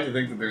like to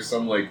think that there's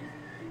some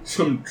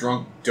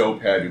drunk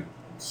dopehead who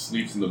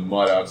sleeps in the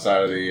mud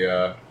outside of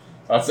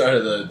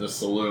the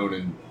saloon,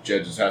 and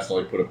Jed just has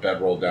to put a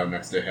bedroll down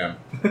next to him.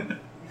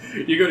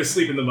 You go to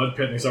sleep in the mud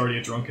pit, and there's already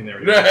a drunk in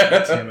there.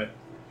 Damn it!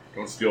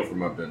 Don't steal from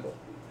my bindle.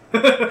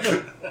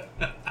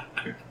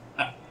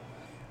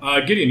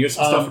 Gideon, you have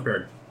some stuff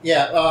prepared.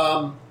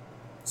 Yeah.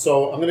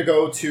 So I'm gonna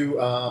go to.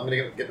 I'm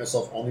gonna get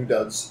myself all new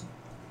duds.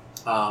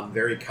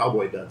 Very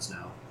cowboy duds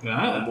now.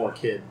 I'm more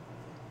kid.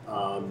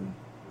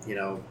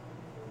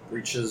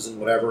 Breeches and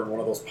whatever, and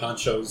one of those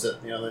ponchos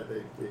that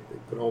they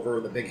put over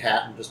the big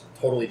hat, and just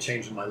totally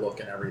changing my look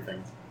and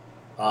everything.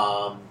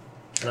 And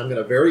I'm going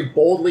to very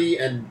boldly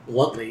and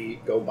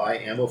bluntly go buy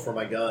ammo for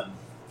my gun.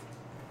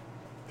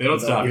 They don't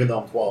stop. Even though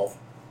I'm 12.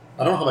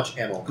 I don't know how much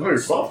ammo costs.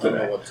 You're 12 today. I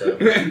don't know what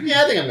to,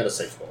 yeah, I think I'm going to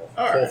say 12.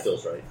 All 12 right.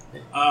 feels right.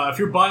 If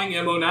you're buying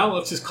ammo now,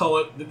 let's just call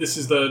it. This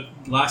is the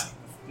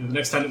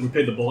next time that we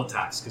paid the bullet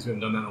tax, because we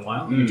haven't done that in a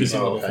while. Just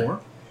in level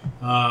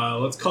 4.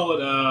 Let's call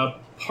it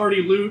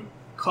party loot.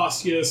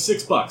 Costs you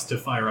 $6 to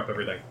fire up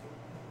everything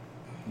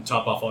and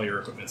top off all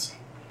your equipments.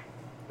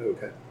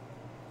 Okay. At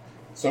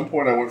some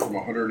point, I went from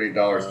 $108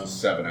 to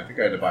 $7. I think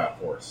I had to buy a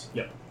horse.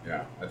 Yep.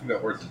 Yeah. I think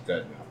that horse is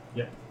dead now.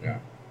 Yep. Yeah.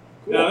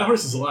 Cool. That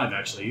horse is alive,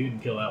 actually. You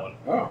didn't kill that one.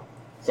 Oh.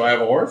 So I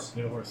have a horse?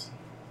 You have a horse.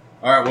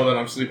 All right. Well, then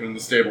I'm sleeping in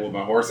the stable with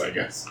my horse, I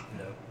guess.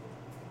 No.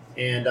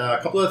 And a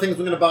couple of things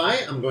I'm going to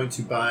buy. I'm going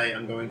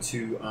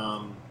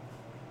to,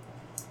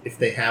 if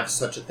they have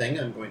such a thing,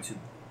 I'm going to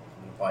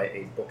buy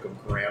a book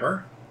of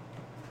grammar.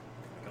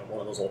 One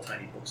of those old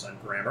tiny books on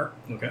grammar.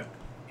 Okay.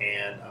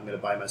 And I'm going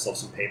to buy myself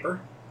some paper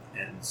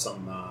and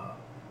some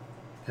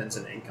pens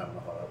and ink. I don't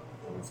know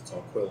if it's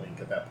all quill ink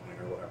at that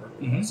point or whatever.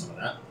 We'll buy some of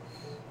that.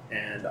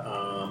 And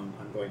I'm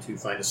going to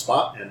find a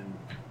spot and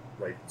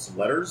write some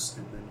letters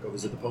and then go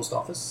visit the post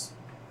office.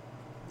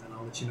 And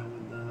I'll let you know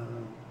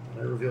when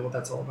I reveal what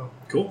that's all about.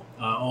 Cool.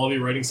 All of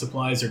your writing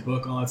supplies, your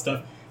book, all that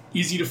stuff.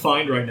 Easy to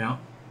find right now.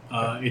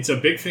 It's a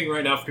big thing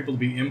right now for people to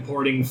be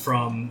importing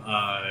from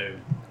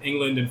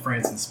England and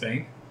France and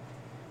Spain.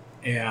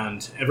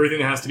 And everything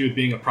that has to do with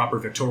being a proper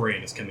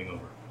Victorian is coming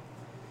over.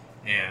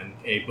 And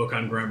a book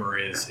on grammar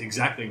is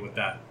exactly what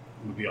that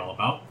would be all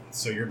about.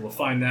 So you're able to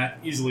find that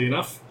easily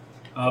enough.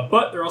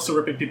 But they're also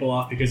ripping people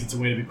off because it's a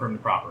way to be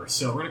permanent proper.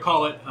 So we're going to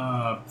call it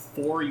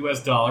 $4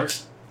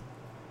 US.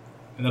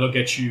 And that'll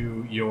get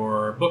you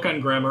your book on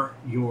grammar,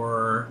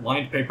 your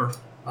lined paper.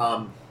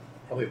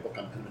 Probably a book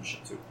on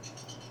penmanship too.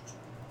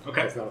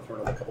 Okay. If you want to throw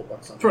another couple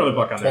bucks on Throw another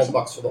buck on there.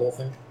 $12 for the whole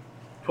thing.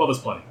 12 is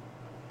plenty.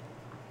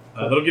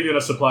 That'll give you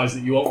enough supplies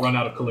that you won't run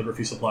out of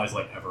calligraphy supplies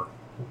ever.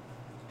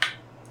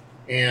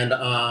 And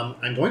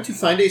I'm going to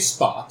find a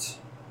spot.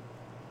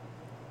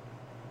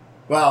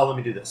 Well, let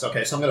me do this.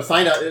 Okay, so I'm going to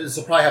find out. This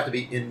will probably have to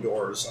be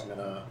indoors. I'm going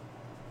to...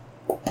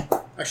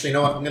 Actually, you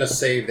know what? I'm going to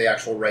save the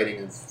actual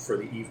writing for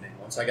the evening.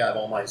 Once I got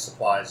all my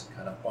supplies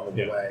kind of bundled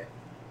away.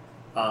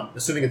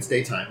 Assuming it's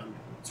daytime.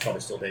 It's probably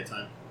still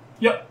daytime.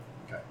 Yep.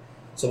 Okay.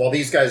 So while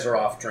these guys are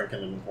off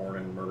drinking and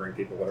whoring and murdering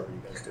people, whatever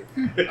you guys do,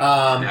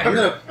 I'm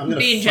gonna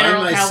Being find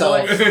general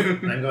myself. cowboys.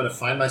 I'm going to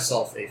find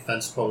myself a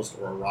fence post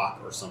or a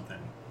rock or something,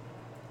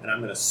 and I'm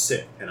going to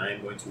sit and I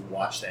am going to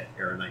watch that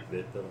Aeronite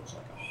village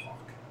like a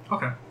hawk.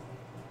 Okay.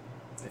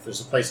 If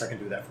there's a place I can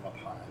do that from up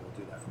high, I will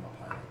do that from up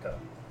high, like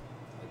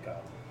a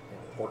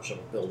porch of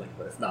a building.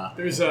 But if not,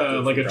 there's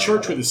a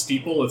church with a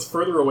steeple. It's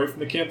further away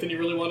from the camp than you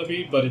really want to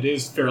be, but it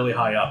is fairly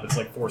high up. It's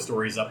like 4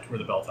 stories up to where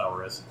the bell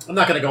tower is. I'm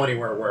not going to go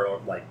anywhere where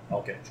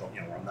I'll get in trouble,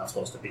 where I'm not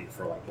supposed to be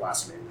for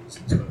blasphemy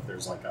reasons. But if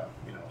there's a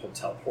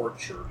hotel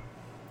porch or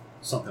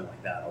something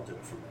like that, I'll do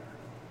it from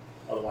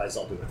there. Otherwise,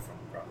 I'll do it from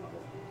ground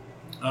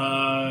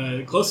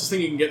level. Closest thing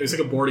you can get, there's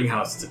a boarding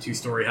house. It's a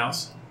 2-story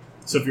house.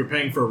 So if you're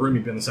paying for a room,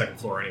 you'd be on the 2nd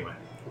floor anyway.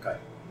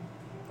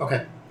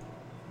 Okay.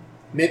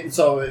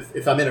 So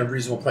if I'm in a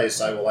reasonable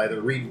place, I will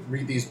either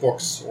read these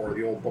books or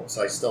the old books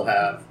I still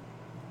have.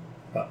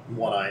 But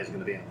one eye is going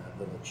to be on that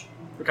village.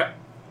 Okay.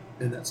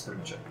 And that's pretty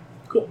much it.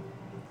 Cool.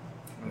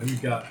 And then we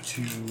got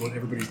to what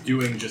everybody's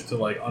doing just to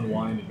like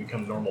unwind and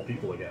become normal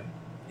people again.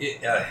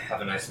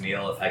 Have a nice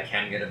meal. If I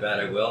can get a bed,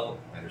 I will.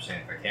 I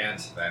understand if I can't.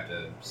 If I have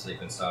to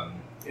sleep in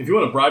some... If you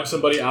want to bribe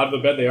somebody out of the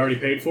bed they already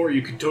paid for,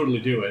 you could totally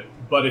do it.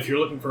 But if you're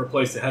looking for a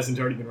place that hasn't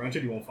already been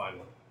rented, you won't find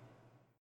one.